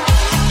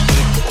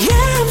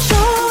 Yeah, I'm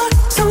sure,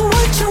 so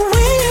what you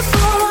waiting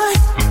for?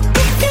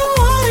 If you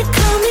want it,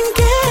 come and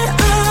get it,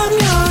 I'm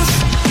yours.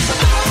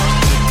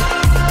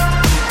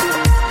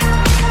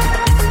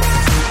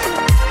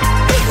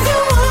 If you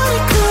want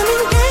it, come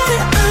and get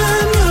it,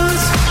 I'm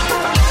yours.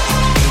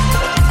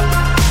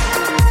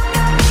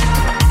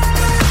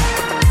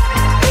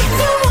 If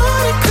you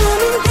want it,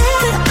 come and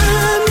get it,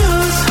 I'm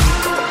yours.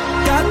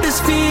 Got this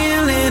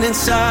feeling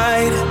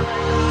inside,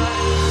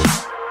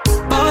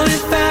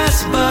 falling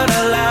fast, but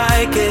I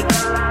like it.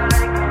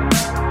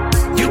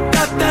 You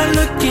got that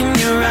look in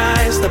your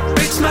eyes that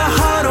breaks my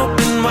heart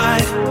open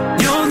wide.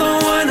 You're the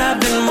one I've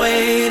been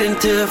waiting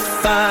to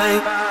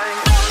find.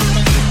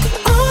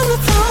 On the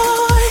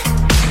floor,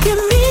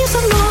 give me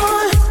some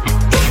more.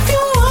 If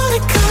you want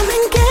it, come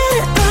and get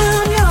it,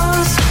 I'm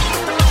yours.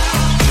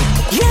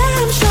 Yeah,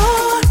 I'm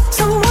sure,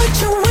 so what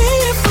you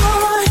waiting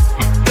for?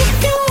 If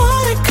you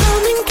want it,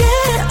 come and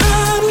get it,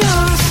 I'm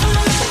yours.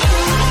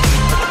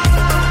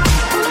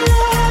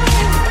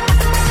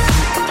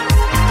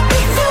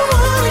 If you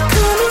want it,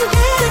 come and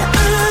get it,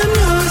 I'm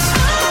yours.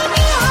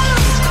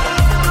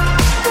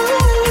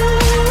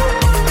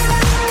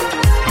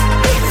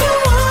 If you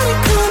want it,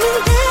 come and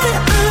get it,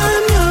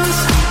 I'm yours.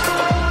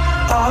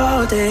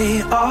 All day,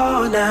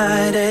 all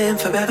night, and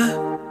forever.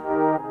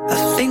 I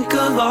think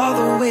of all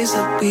the ways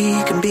that we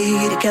can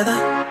be together.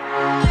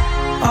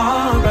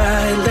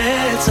 Alright,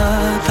 let's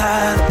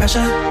apply the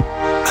pressure.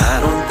 I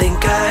don't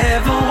think I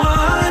ever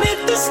wanted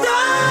to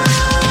stop,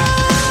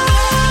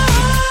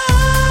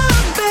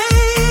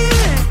 baby.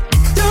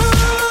 Don't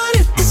want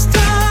it to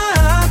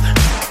stop.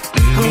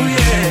 Oh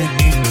yeah.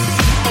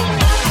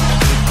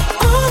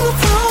 On the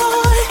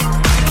floor,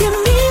 give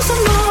me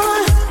some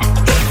more.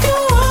 If you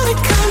want it,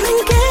 come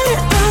and get it,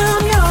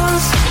 I'm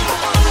yours.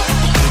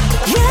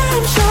 Yeah,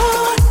 I'm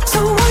sure, so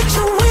what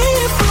you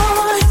waiting for?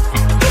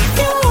 If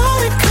you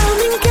want it, come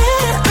and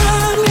get it,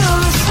 I'm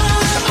yours.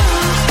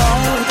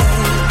 All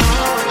day,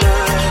 all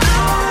night.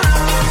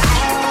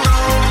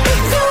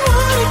 If you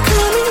want it,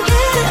 come and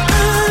get it,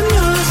 I'm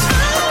yours.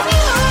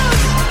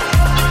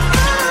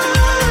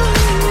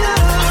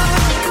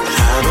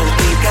 I don't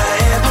think I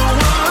ever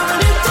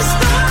wanted to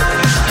stop.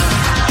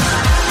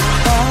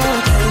 All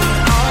day,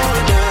 all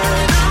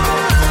night.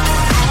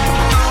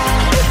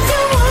 If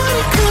you want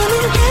it, come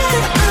and get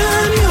it,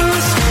 I'm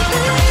yours.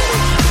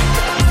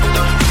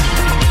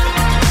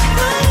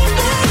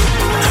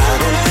 I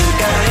don't think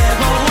I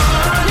ever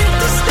wanted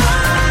to stop.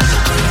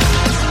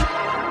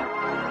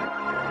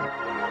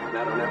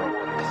 I don't ever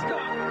want to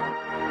stop.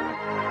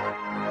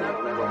 I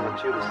don't ever want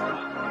you to stop.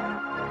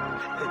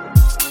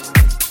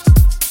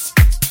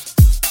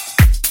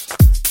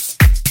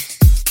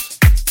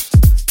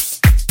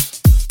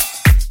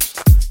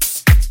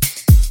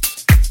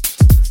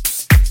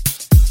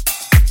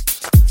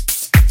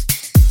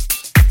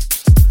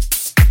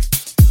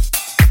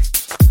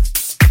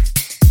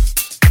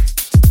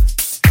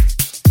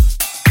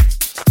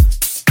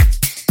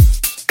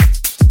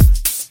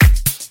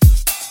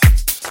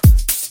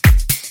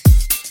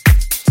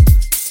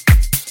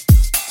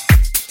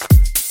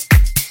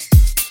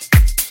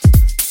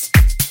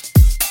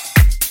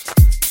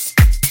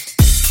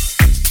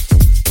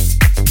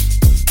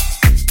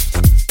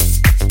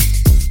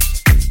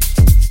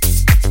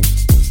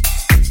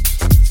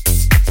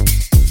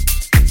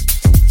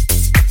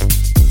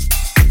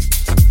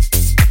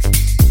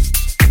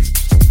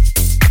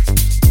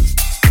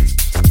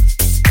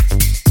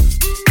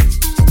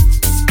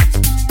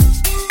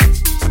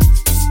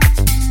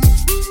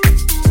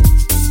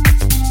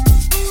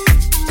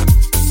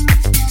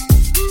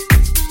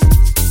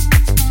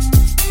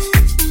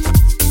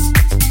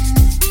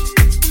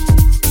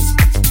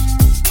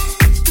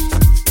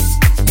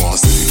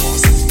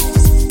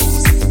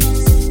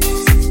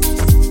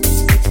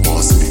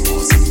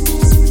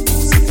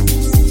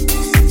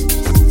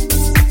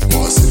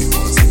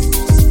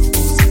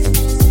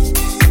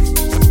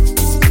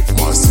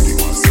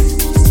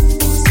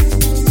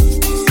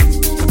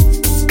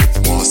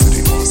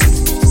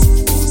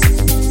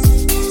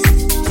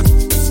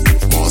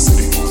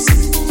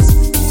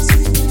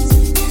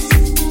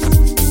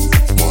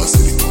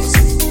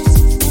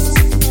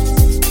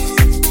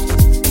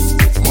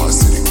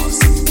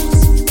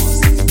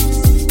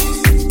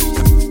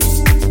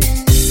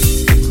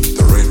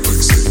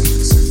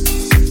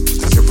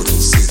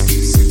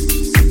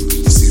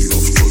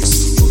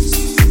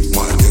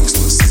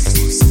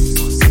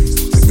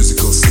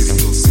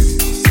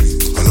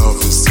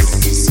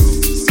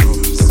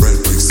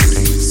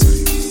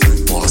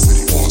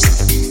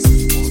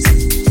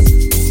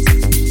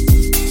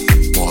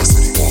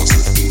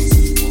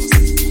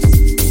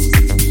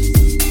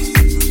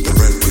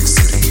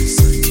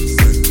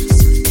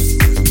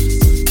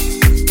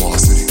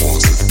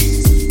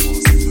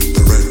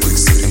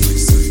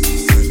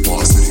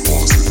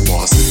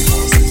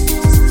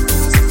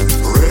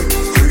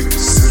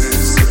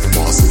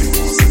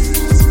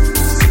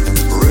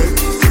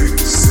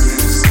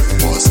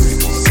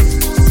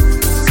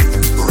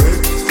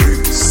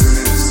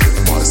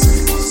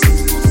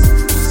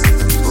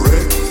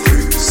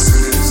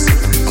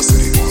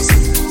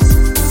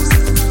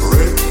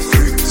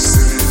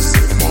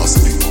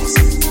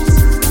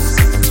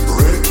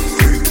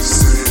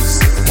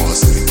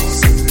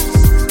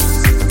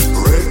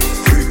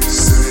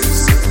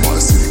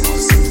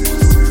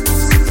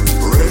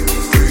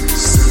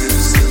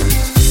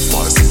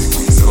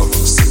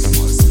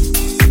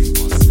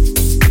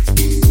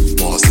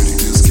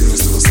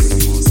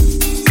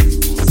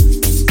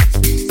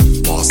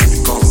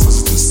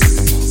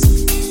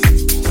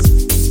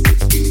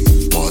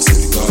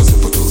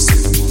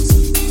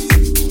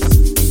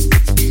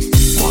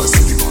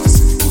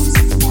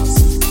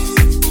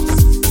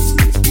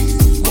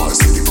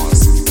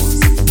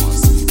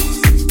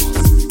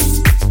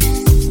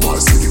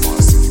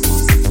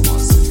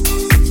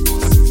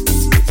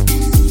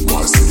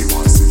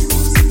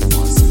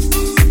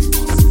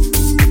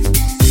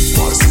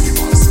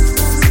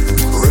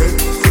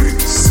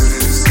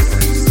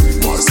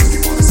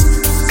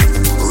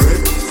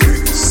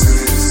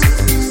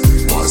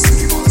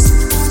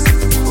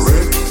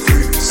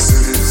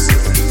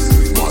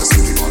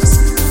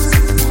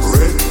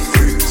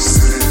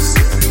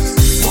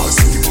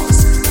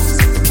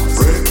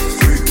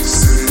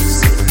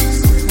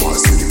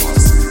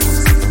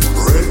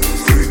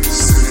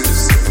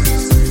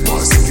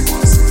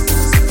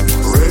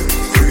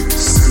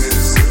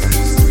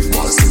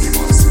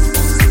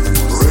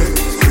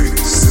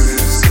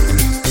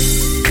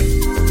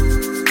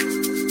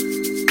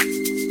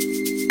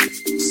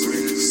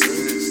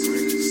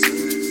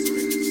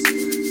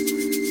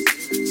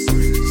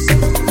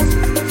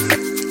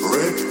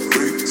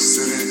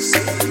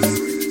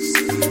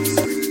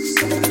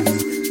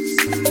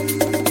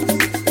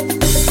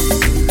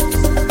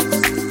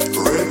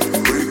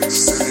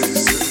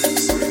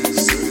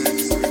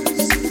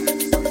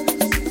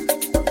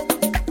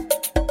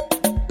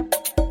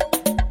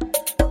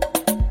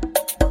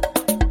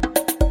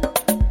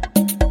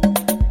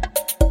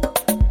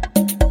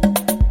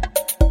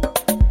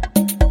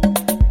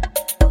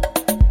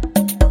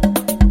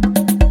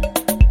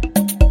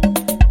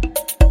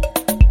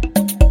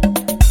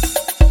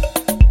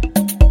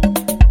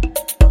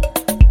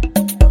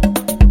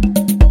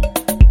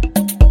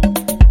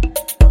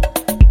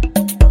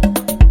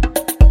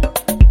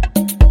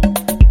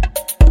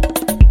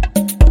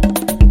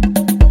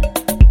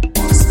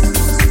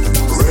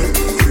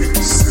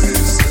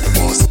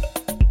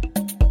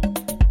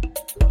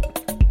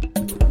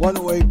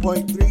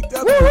 108.3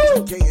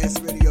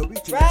 WGKS Radio. We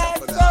can Right,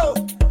 so.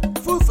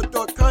 Food for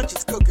thought,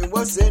 conscious cooking.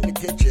 What's in the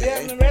kitchen? Yeah,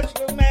 and the rest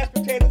of the mashed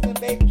potatoes and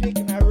baked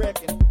chicken, I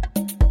reckon.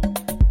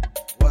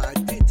 Well, I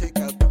did take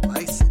out the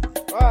bison.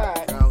 All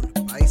right. Ground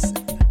bison.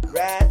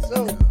 Right,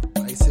 so.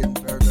 Bison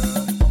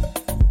burger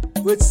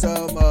with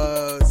some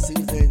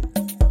seasoned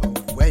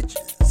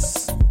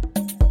wedges.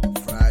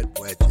 Fried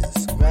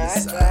wedges on the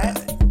side.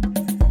 Right.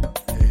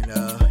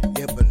 And,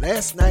 yeah, but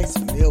last night's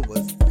meal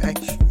was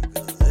extra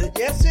good.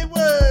 Yes, it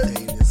was.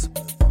 Potatoes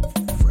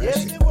was fresh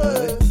Yes, and it good.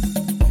 was.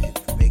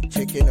 And baked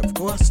chicken, of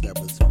course, that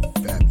was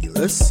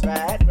fabulous.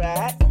 Right.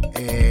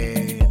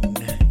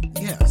 And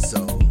yeah, so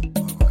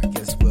I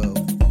guess we'll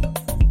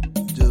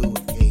do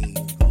a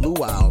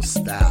luau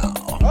style.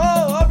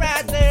 Oh, all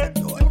right there.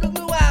 Do the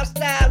luau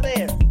style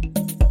there.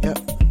 Yep.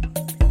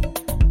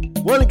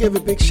 Want to give a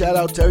big shout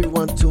out to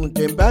everyone tuned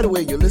in. By the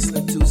way, you're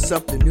listening to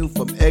something new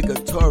from Edgar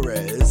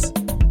Torres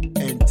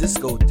and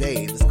Disco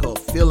Dave. It's called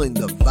Feeling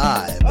the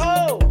Vibe.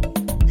 Oh.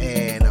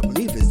 And I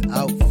believe it's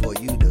out for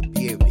you to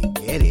be able to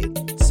get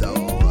it. So,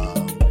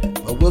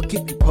 but we'll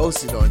keep you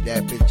posted on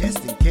that. But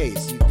just in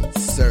case, you can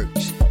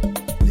search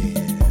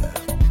their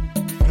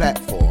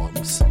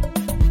platforms,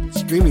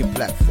 streaming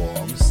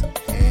platforms.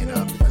 And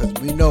because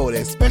we know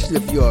that, especially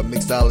if you're a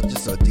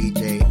mixologist or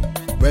DJ,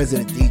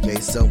 resident DJ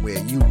somewhere,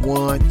 you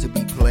want to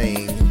be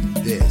playing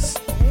this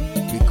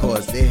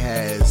because it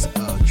has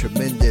a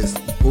tremendous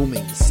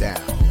booming sound.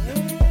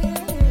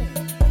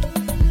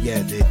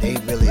 Yeah, they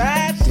really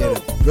did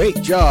a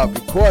great job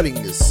recording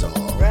this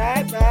song.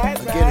 Right.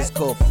 Again, it's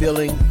called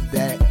Feeling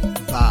That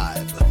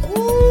Vibe.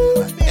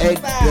 By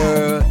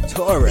Edgar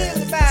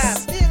Torres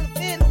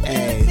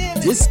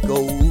and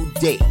Disco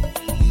Dave.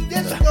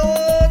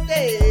 Disco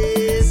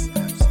Dave.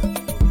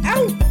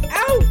 Ow.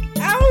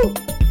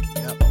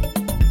 Yep.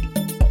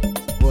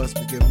 Of course,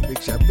 we give a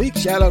big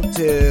shout out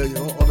to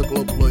all the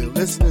global loyal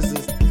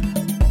listeners.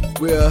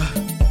 We're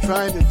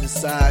trying to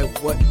decide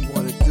what we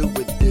want to do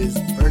with this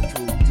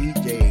virtual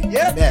DJ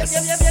mess.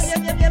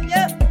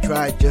 Yep. We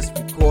tried just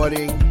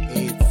recording,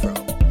 it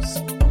froze.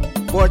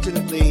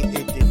 Fortunately,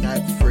 it did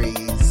not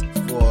freeze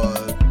for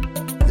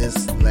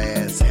this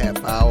last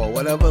half hour or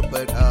whatever,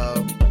 but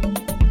I'm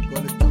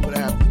going to do what I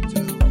have to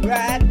do.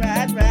 Right.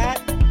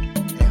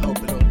 And hope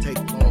it don't take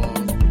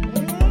long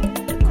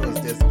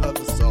because there's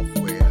other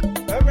software.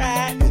 All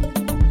right.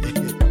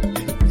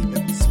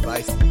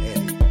 Spice and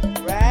edit.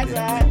 Right.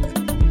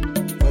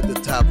 From the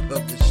top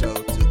of the show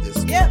to this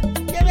one. Yep.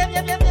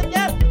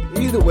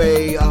 Either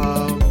way,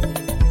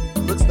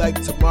 looks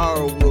like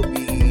tomorrow will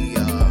be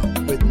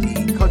with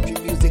the Country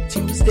Music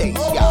Tuesdays,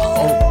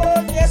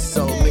 y'all. Yes,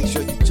 so make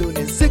sure you tune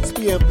in 6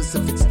 p.m.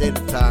 Pacific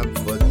Standard Time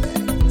for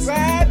that.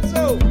 Right,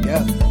 so.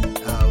 Yeah,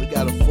 we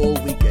got a full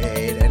week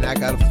ahead, and I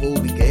got a full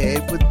week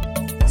ahead with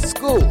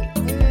school,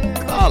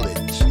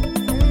 college,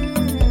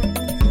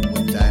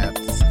 which I have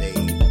to stay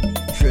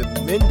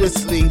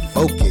tremendously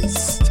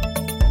focused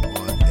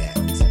on that.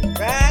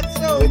 Right,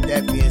 so. With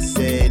that being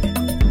said,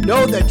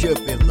 know that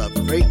you've been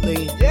loved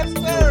greatly. Yes,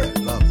 sir. Know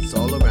that love is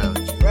all around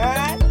you.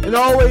 Right. And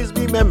always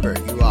remember,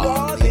 you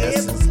are the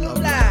essence of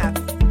life.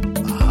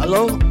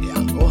 Mahalo,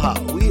 aloha,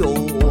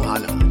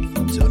 ohana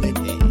for tuning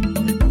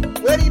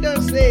in. What he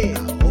done said? I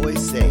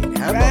always say,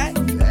 have a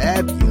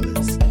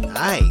fabulous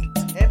night.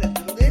 And a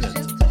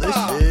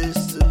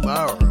delicious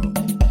tomorrow.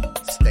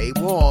 Stay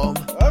warm.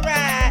 All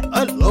right.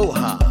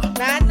 Aloha.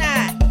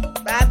 Night.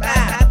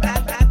 Bye.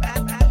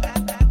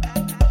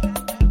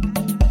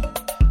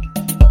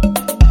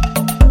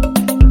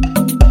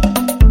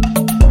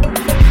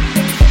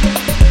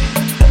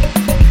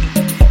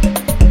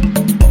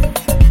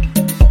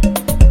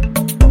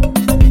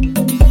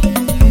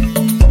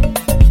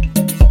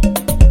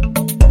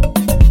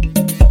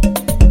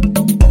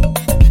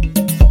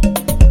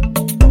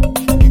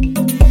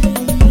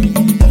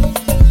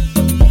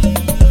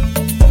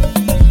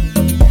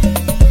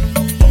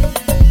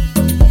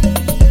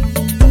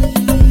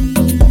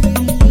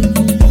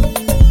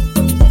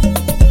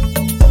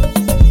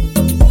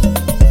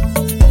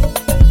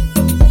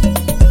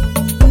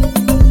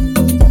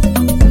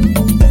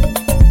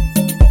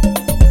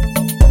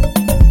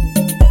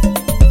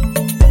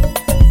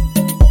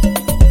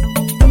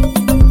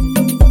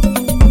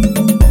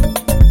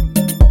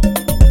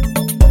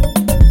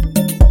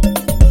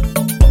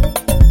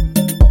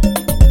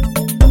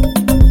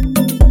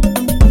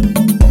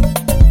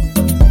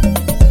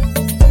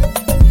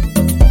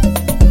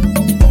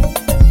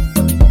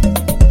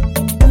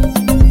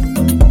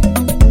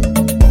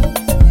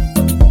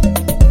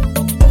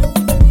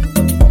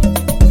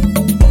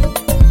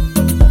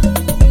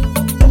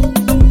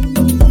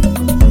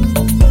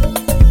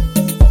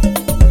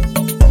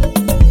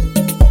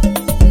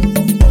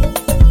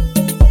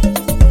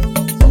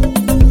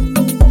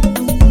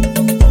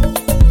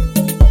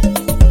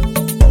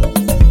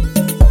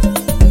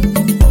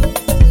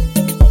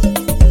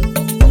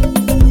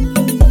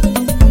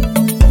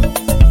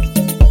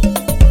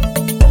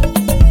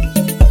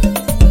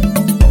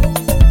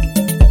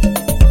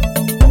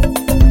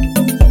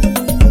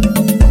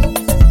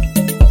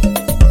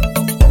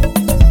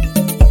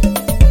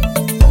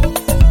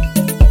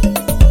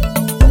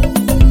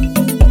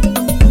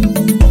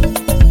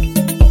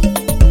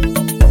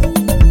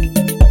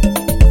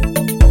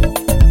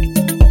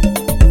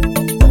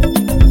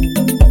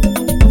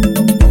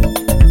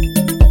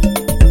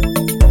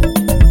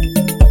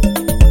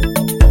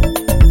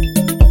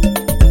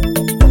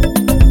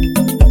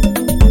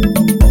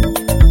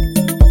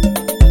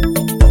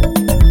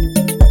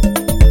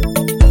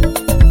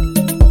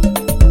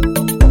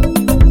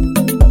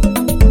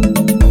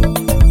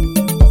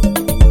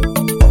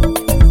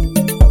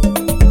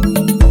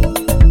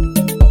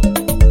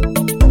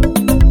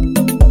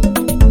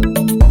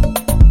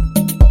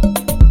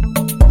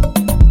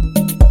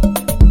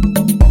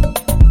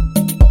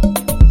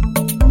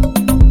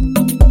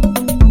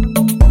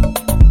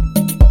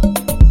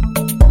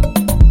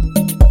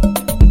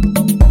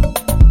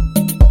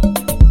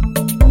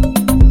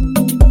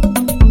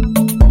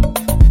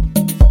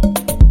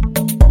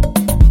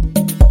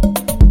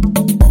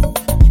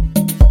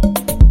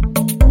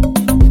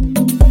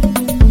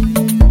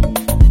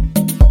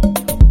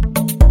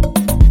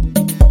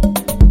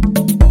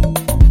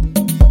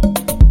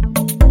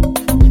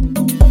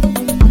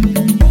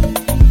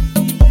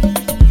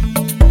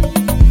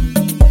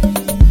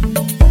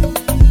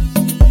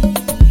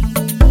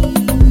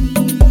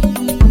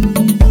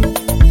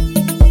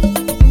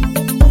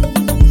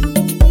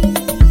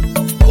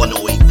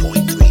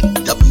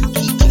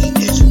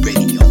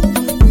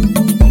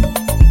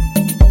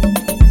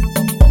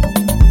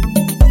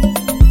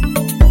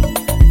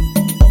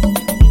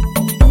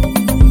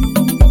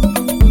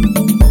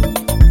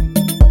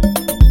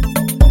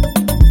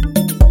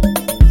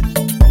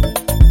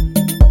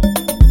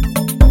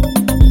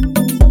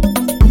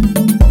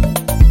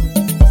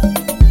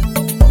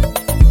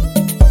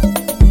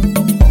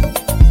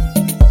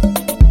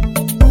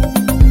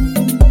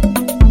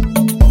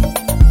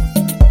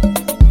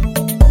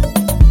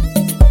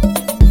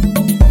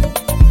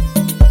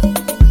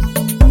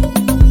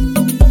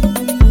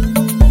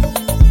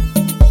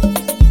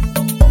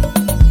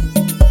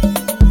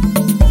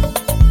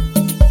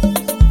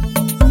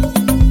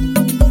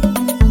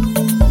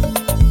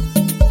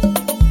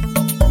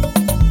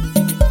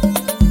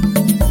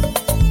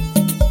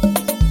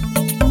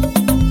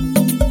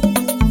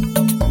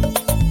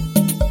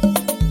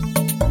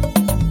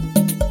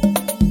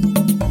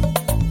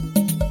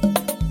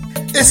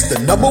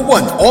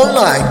 #1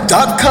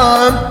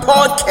 online.com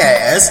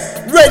podcast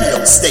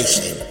radio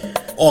station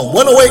on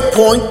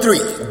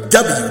 108.3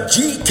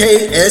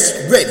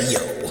 WGKS Radio,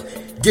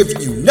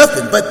 giving you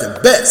nothing but the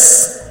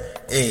best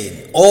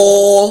in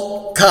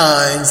all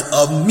kinds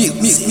of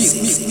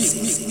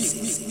music.